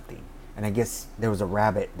kill something. And I guess there was a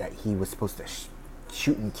rabbit that he was supposed to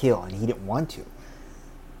shoot and kill. And he didn't want to.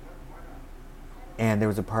 And there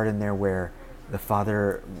was a part in there where the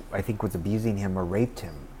father, I think, was abusing him or raped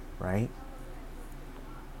him, right?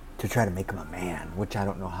 To try to make him a man, which I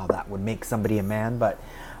don't know how that would make somebody a man, but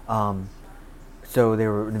so they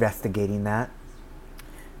were investigating that.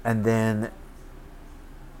 And then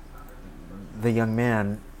the young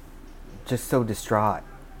man, just so distraught,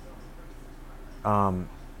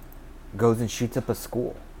 goes and shoots up a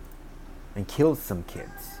school and kills some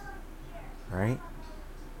kids, right?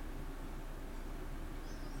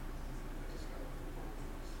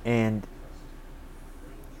 And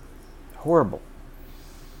horrible.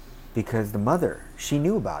 Because the mother, she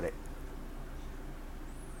knew about it.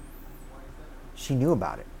 She knew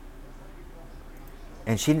about it.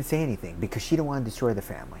 And she didn't say anything because she didn't want to destroy the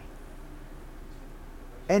family.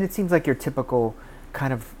 And it seems like your typical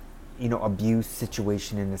kind of, you know, abuse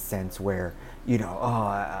situation in a sense where, you know,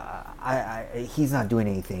 he's not doing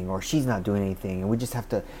anything or she's not doing anything, and we just have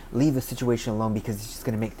to leave the situation alone because it's just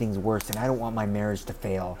going to make things worse, and I don't want my marriage to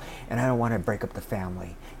fail, and I don't want to break up the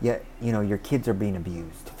family. Yet, you know, your kids are being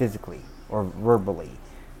abused physically or verbally.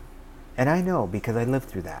 And I know because I lived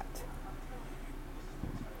through that.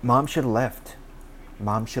 Mom should have left.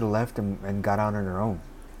 Mom should have left and got out on her own,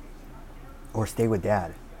 or stay with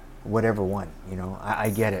dad, whatever one. I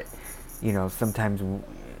get it. Sometimes,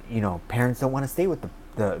 parents don't want to stay with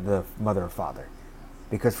the mother or father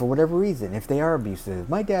because for whatever reason, if they are abusive.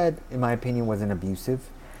 My dad, in my opinion, wasn't abusive.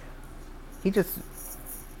 He just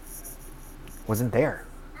wasn't there.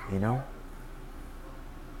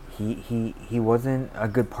 He wasn't a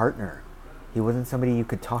good partner. He wasn't somebody you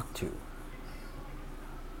could talk to.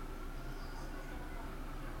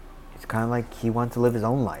 It's kind of like he wanted to live his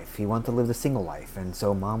own life. He wanted to live the single life. And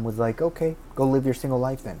so mom was like, okay, go live your single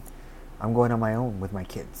life then. I'm going on my own with my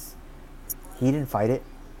kids. He didn't fight it.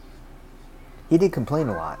 He did complain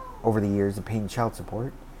a lot over the years of paying child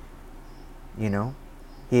support. He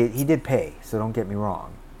did pay, so don't get me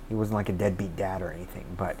wrong. He wasn't like a deadbeat dad or anything,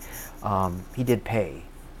 but he did pay.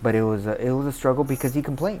 But it was a struggle because he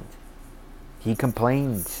complained. He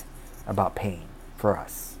complained about paying for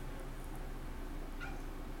us.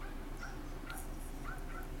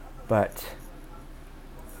 But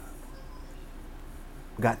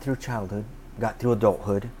got through childhood, got through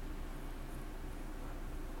adulthood.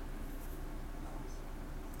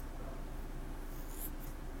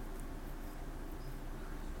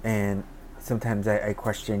 And sometimes I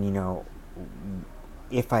question,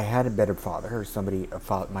 if I had a better father or somebody,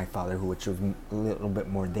 my father, which was a little bit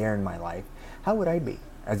more there in my life, how would I be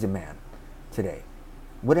as a man today?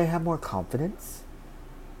 Would I have more confidence?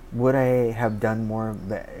 Would I have been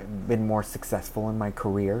more successful in my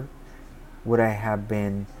career? Would I have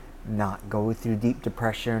been not go through deep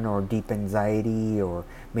depression or deep anxiety or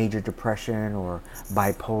major depression or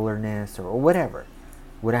bipolarness or whatever?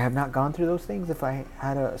 Would I have not gone through those things if I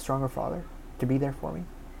had a stronger father to be there for me?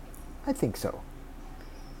 I think so.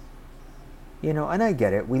 And I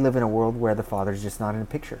get it. We live in a world where the father's just not in the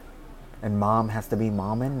picture. And mom has to be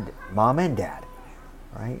mom and dad,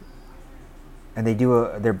 right? And they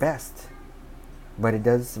do their best. But it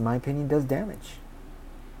does, in my opinion, does damage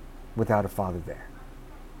without a father there.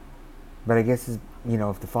 But I guess,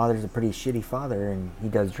 if the father's a pretty shitty father and he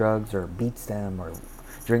does drugs or beats them or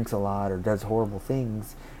drinks a lot or does horrible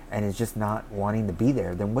things and is just not wanting to be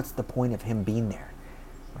there, then what's the point of him being there,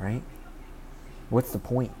 right? What's the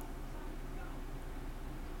point?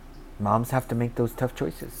 Moms have to make those tough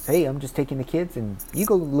choices. Hey, I'm just taking the kids and you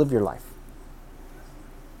go live your life.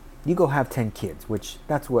 You go have 10 kids, which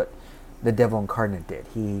that's what the devil incarnate did.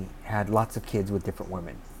 He had lots of kids with different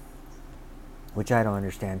women, which I don't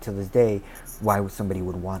understand till this day why somebody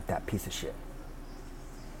would want that piece of shit.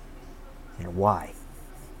 Why?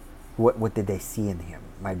 What did they see in him?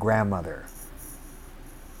 My grandmother.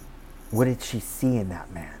 What did she see in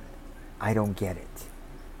that man? I don't get it.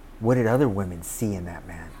 What did other women see in that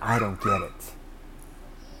man? I don't get it.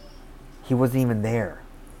 He wasn't even there.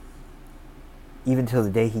 Even till the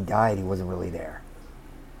day he died, he wasn't really there.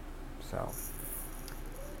 So,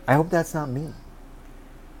 I hope that's not me.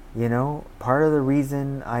 Part of the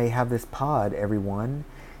reason I have this pod, everyone,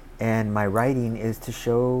 and my writing is to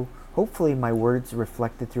show, hopefully my words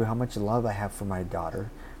reflected through how much love I have for my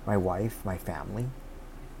daughter, my wife, my family.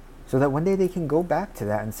 So that one day they can go back to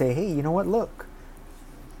that and say, hey, you know what, look.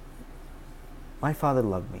 My father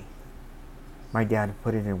loved me. My dad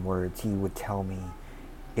put it in words. He would tell me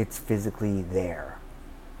it's physically there.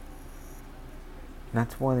 And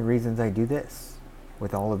that's one of the reasons I do this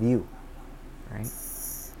with all of you, right?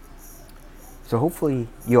 So hopefully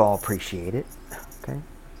you all appreciate it, okay?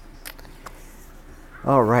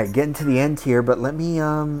 All right, getting to the end here, but let me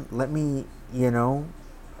kind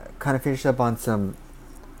of finish up on some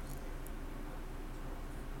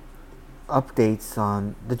updates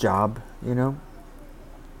on the job,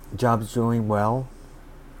 Job's doing well.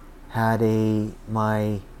 Had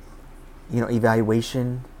my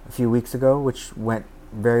evaluation a few weeks ago, which went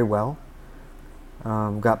very well.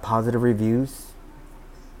 Got positive reviews.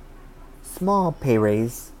 Small pay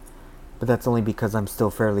raise, but that's only because I'm still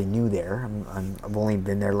fairly new there. I've only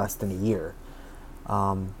been there less than a year.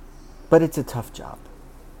 But it's a tough job.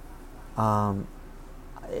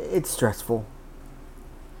 It's stressful.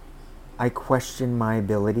 I question my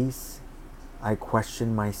abilities. I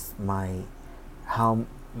question my how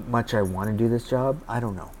much I want to do this job. I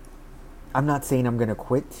don't know. I'm not saying I'm going to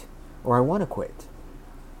quit or I want to quit.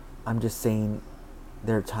 I'm just saying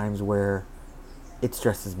there are times where it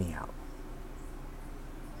stresses me out.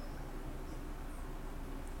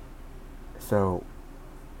 So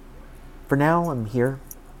for now, I'm here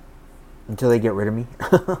until they get rid of me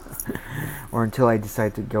or until I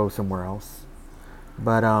decide to go somewhere else.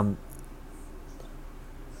 But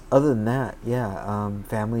other than that, yeah,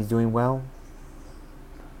 family's doing well.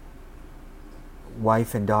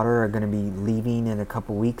 wife and daughter are going to be leaving in a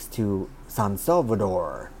couple weeks to San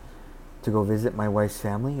Salvador to go visit my wife's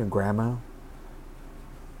family, a grandma,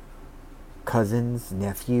 cousins,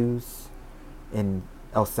 nephews in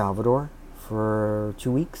El Salvador for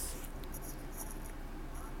 2 weeks.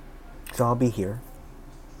 So I'll be here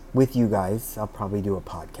with you guys. I'll probably do a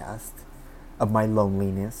podcast of my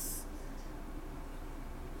loneliness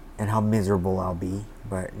and how miserable I'll be.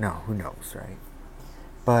 But no, who knows, right?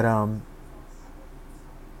 But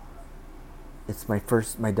it's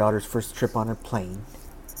my daughter's first trip on a plane.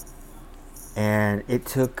 And it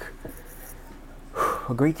took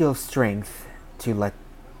a great deal of strength to let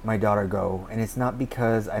my daughter go. And it's not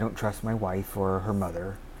because I don't trust my wife or her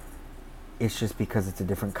mother. It's just because it's a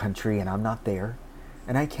different country and I'm not there.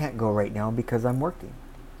 And I can't go right now because I'm working.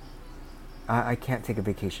 I can't take a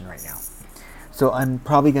vacation right now. So I'm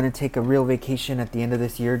probably going to take a real vacation at the end of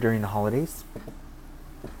this year during the holidays.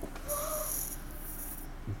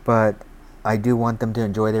 But I do want them to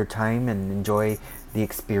enjoy their time and enjoy the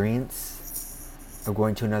experience of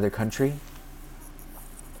going to another country.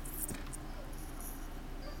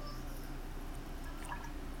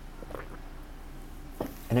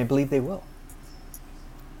 And I believe they will.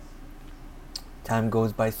 Time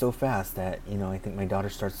goes by so fast that, I think my daughter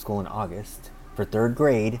starts school in August for 3rd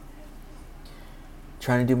grade.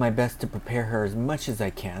 Trying to do my best to prepare her as much as I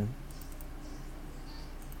can.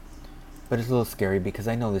 But it's a little scary because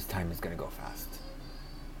I know this time is going to go fast.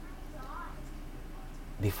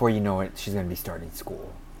 Before you know it, she's going to be starting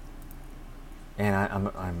school. And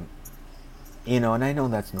I'm and I know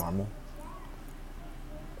that's normal.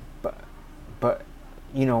 But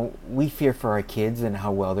we fear for our kids and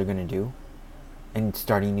how well they're going to do. And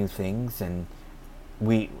starting new things, and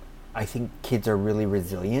I think kids are really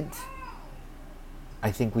resilient.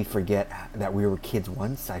 I think we forget that we were kids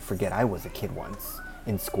once. I forget I was a kid once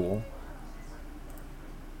in school.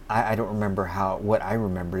 I don't remember what I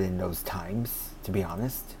remembered in those times, to be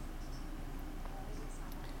honest.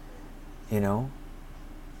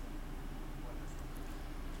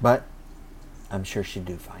 But I'm sure she'll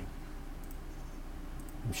do fine.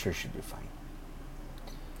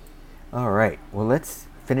 All right, well, let's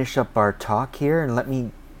finish up our talk here and let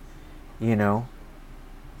me,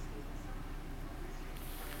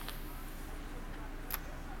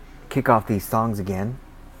 kick off these songs again.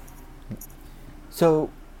 So,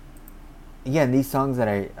 yeah, these songs that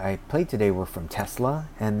I played today were from Tesla,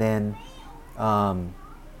 and then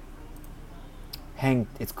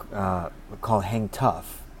it's called Hang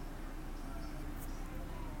Tough.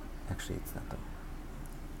 Actually, it's not the...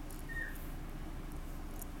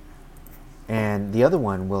 And the other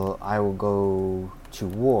one, I Will Go to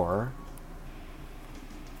War.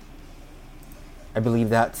 I believe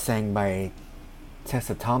that's sang by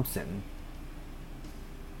Tessa Thompson,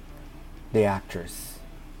 the actress.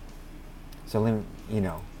 So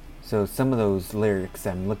so some of those lyrics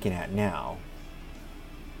I'm looking at now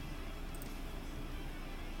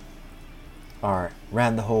are: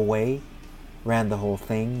 ran the whole way, ran the whole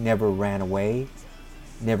thing, never ran away,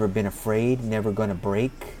 never been afraid, never gonna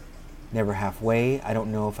break, never halfway, I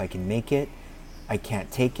don't know if I can make it, I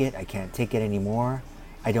can't take it anymore,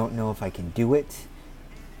 I don't know if I can do it,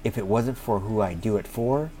 if it wasn't for who I do it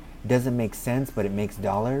for, doesn't make sense but it makes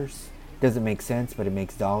dollars, doesn't make sense but it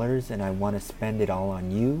makes dollars, and I want to spend it all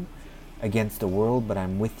on you, against the world but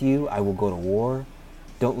I'm with you, I will go to war,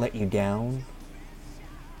 don't let you down,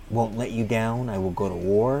 won't let you down, I will go to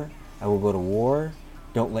war,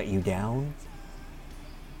 don't let you down.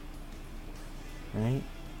 Right?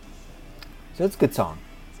 So it's a good song.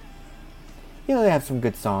 They have some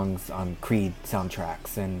good songs on Creed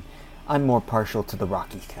soundtracks, and I'm more partial to the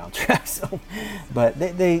Rocky soundtrack. So, but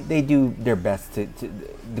they do their best to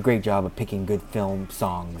the great job of picking good film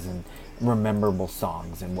songs and memorable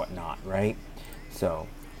songs and whatnot, right? So,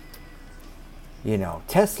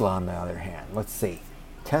 Tesla on the other hand, let's see.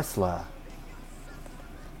 Tesla,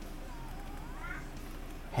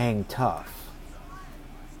 Hang Tough.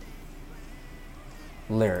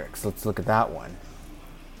 Lyrics, let's look at that one.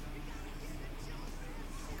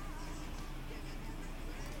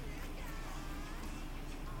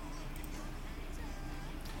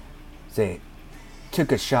 Say,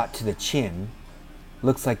 took a shot to the chin,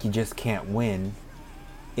 looks like you just can't win.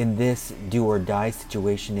 In this do or die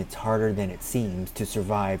situation, it's harder than it seems to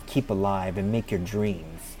survive, keep alive, and make your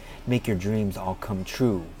dreams all come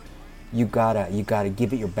true. You gotta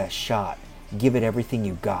give it your best shot, give it everything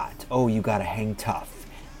you got. Oh, you gotta hang tough.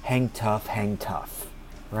 Hang tough,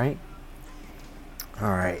 right? All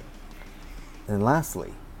right. And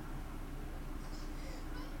lastly,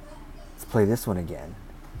 let's play this one again.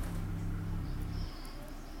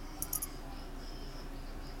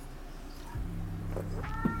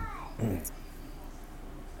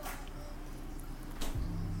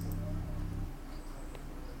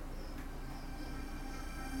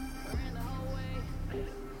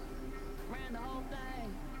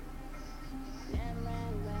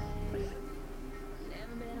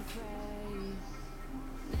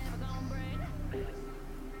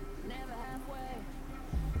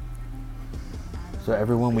 So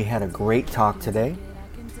everyone, we had a great talk today.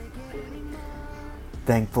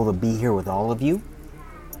 Thankful to be here with all of you.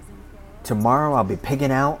 Tomorrow I'll be pigging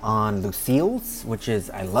out on Lucille's, which is,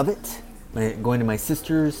 I love it. Going to my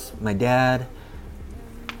sisters, my dad,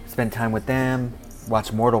 spend time with them,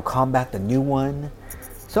 watch Mortal Kombat, the new one.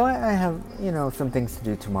 So I have, some things to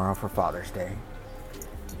do tomorrow for Father's Day.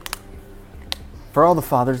 For all the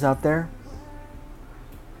fathers out there,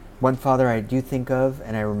 one father I do think of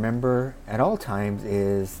and I remember at all times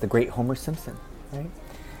is the great Homer Simpson, right?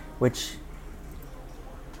 Which,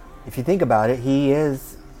 if you think about it, he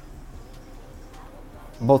is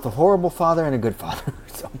both a horrible father and a good father.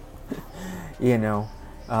 So,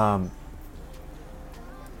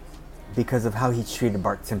 because of how he treated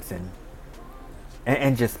Bart Simpson,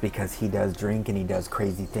 and just because he does drink and he does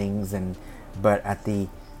crazy things, but at the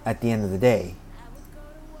end of the day,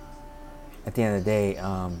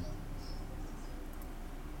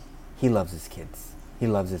 he loves his kids. He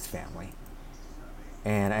loves his family.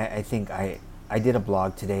 And I think I did a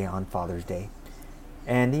blog today on Father's Day.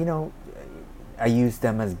 And, I use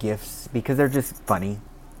them as gifts because they're just funny.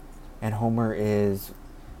 And Homer is,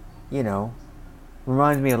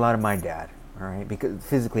 reminds me a lot of my dad. All right? Because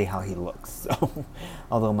physically how he looks. So,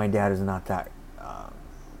 although my dad is not that,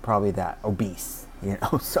 probably that obese,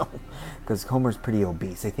 So, because Homer's pretty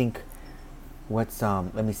obese. I think,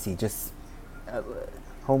 let me see, just...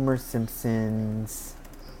 Homer Simpson's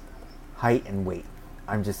height and weight.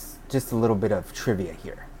 I'm just a little bit of trivia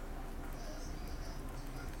here.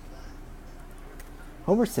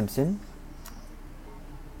 Homer Simpson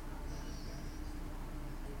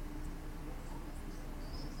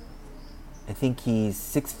I think he's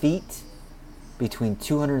 6 feet, between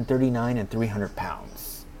 239 and 300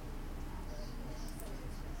 pounds.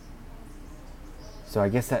 So I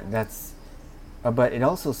guess that's... but it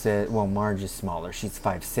also said, well, Marge is smaller. She's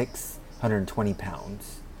 5'6", 120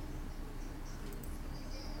 pounds.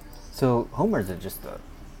 So Homer's just a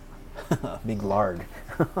big lard.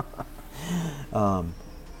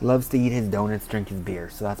 Loves to eat his donuts, drink his beer,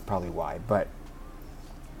 so that's probably why. But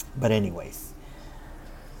anyways,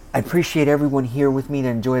 I appreciate everyone here with me to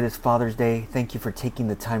enjoy this Father's Day. Thank you for taking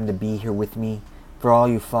the time to be here with me. For all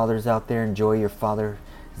you fathers out there, enjoy your Father's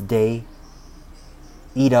Day.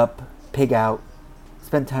 Eat up, pig out,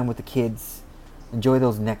 spend time with the kids, enjoy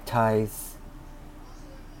those neckties,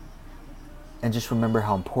 and just remember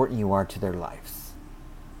how important you are to their lives,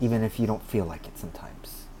 even if you don't feel like it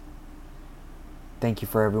sometimes. Thank you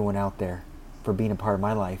for everyone out there for being a part of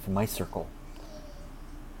my life and my circle.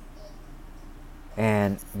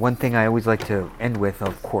 And one thing I always like to end with,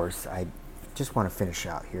 of course, I just want to finish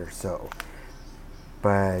out here,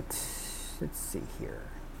 but let's see here.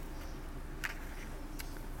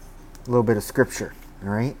 A little bit of scripture, all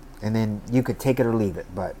right? And then you could take it or leave it,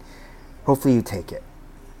 but hopefully you take it.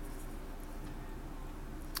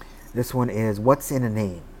 This one is, what's in a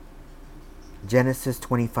name? Genesis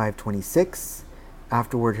 25:26.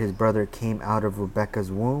 Afterward his brother came out of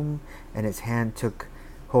Rebekah's womb, and his hand took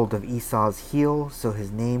hold of Esau's heel, so his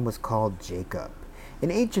name was called Jacob. In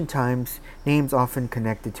ancient times, names often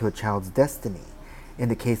connected to a child's destiny. In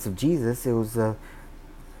the case of Jesus, it was a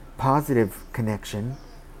positive connection.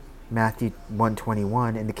 Matthew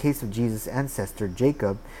 1:21. In the case of Jesus' ancestor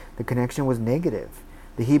Jacob, the connection was negative.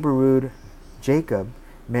 The Hebrew root Jacob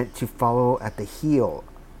meant to follow at the heel,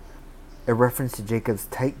 a reference to Jacob's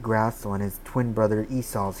tight grasp on his twin brother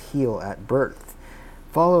Esau's heel at birth.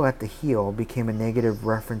 Follow at the heel became a negative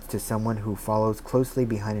reference to someone who follows closely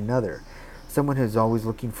behind another, someone who is always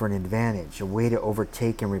looking for an advantage, a way to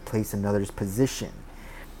overtake and replace another's position.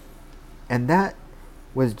 And that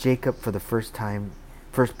was Jacob for the first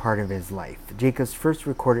part of his life. Jacob's first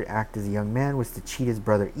recorded act as a young man was to cheat his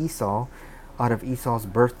brother Esau out of Esau's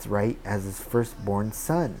birthright as his firstborn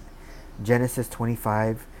son. Genesis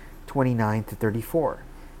 25:29-34.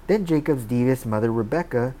 Then Jacob's devious mother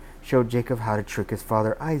Rebekah showed Jacob how to trick his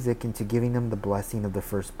father Isaac into giving him the blessing of the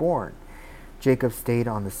firstborn. Jacob stayed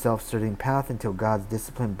on the self-serving path until God's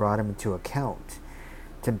discipline brought him into account.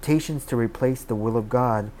 Temptations to replace the will of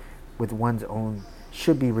God with one's own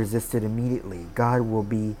should be resisted immediately. God will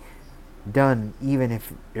be done even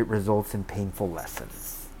if it results in painful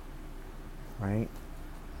lessons. Right?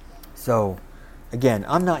 So, again,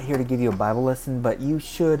 I'm not here to give you a Bible lesson, but you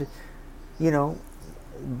should,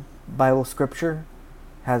 Bible scripture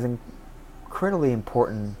has incredibly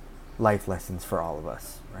important life lessons for all of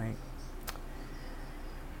us, right?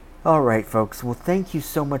 All right, folks. Well, thank you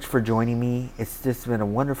so much for joining me. It's just been a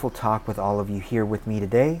wonderful talk with all of you here with me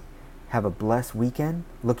today. Have a blessed weekend.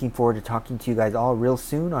 Looking forward to talking to you guys all real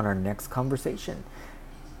soon on our next conversation.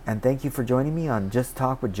 And thank you for joining me on Just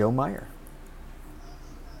Talk with Joe Meyer.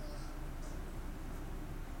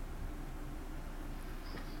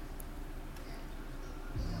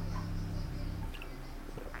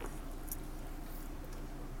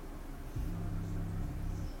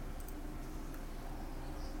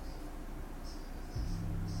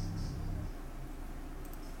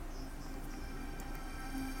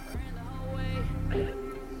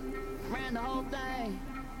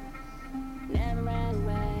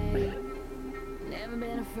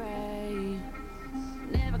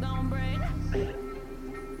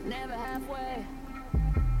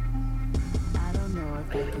 I don't know if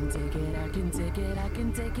I can take it, I can take it, I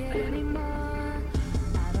can take it anymore.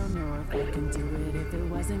 I don't know if I can do it if it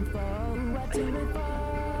wasn't for who I do it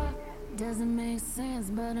for. Doesn't make sense,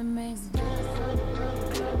 but it makes sense.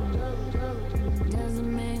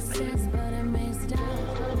 Doesn't make sense, but it makes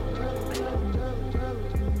sense.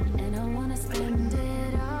 And I wanna spend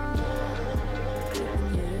it all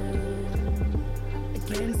with you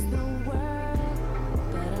against the world,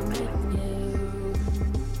 but I'm with you.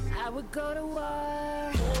 I would go to war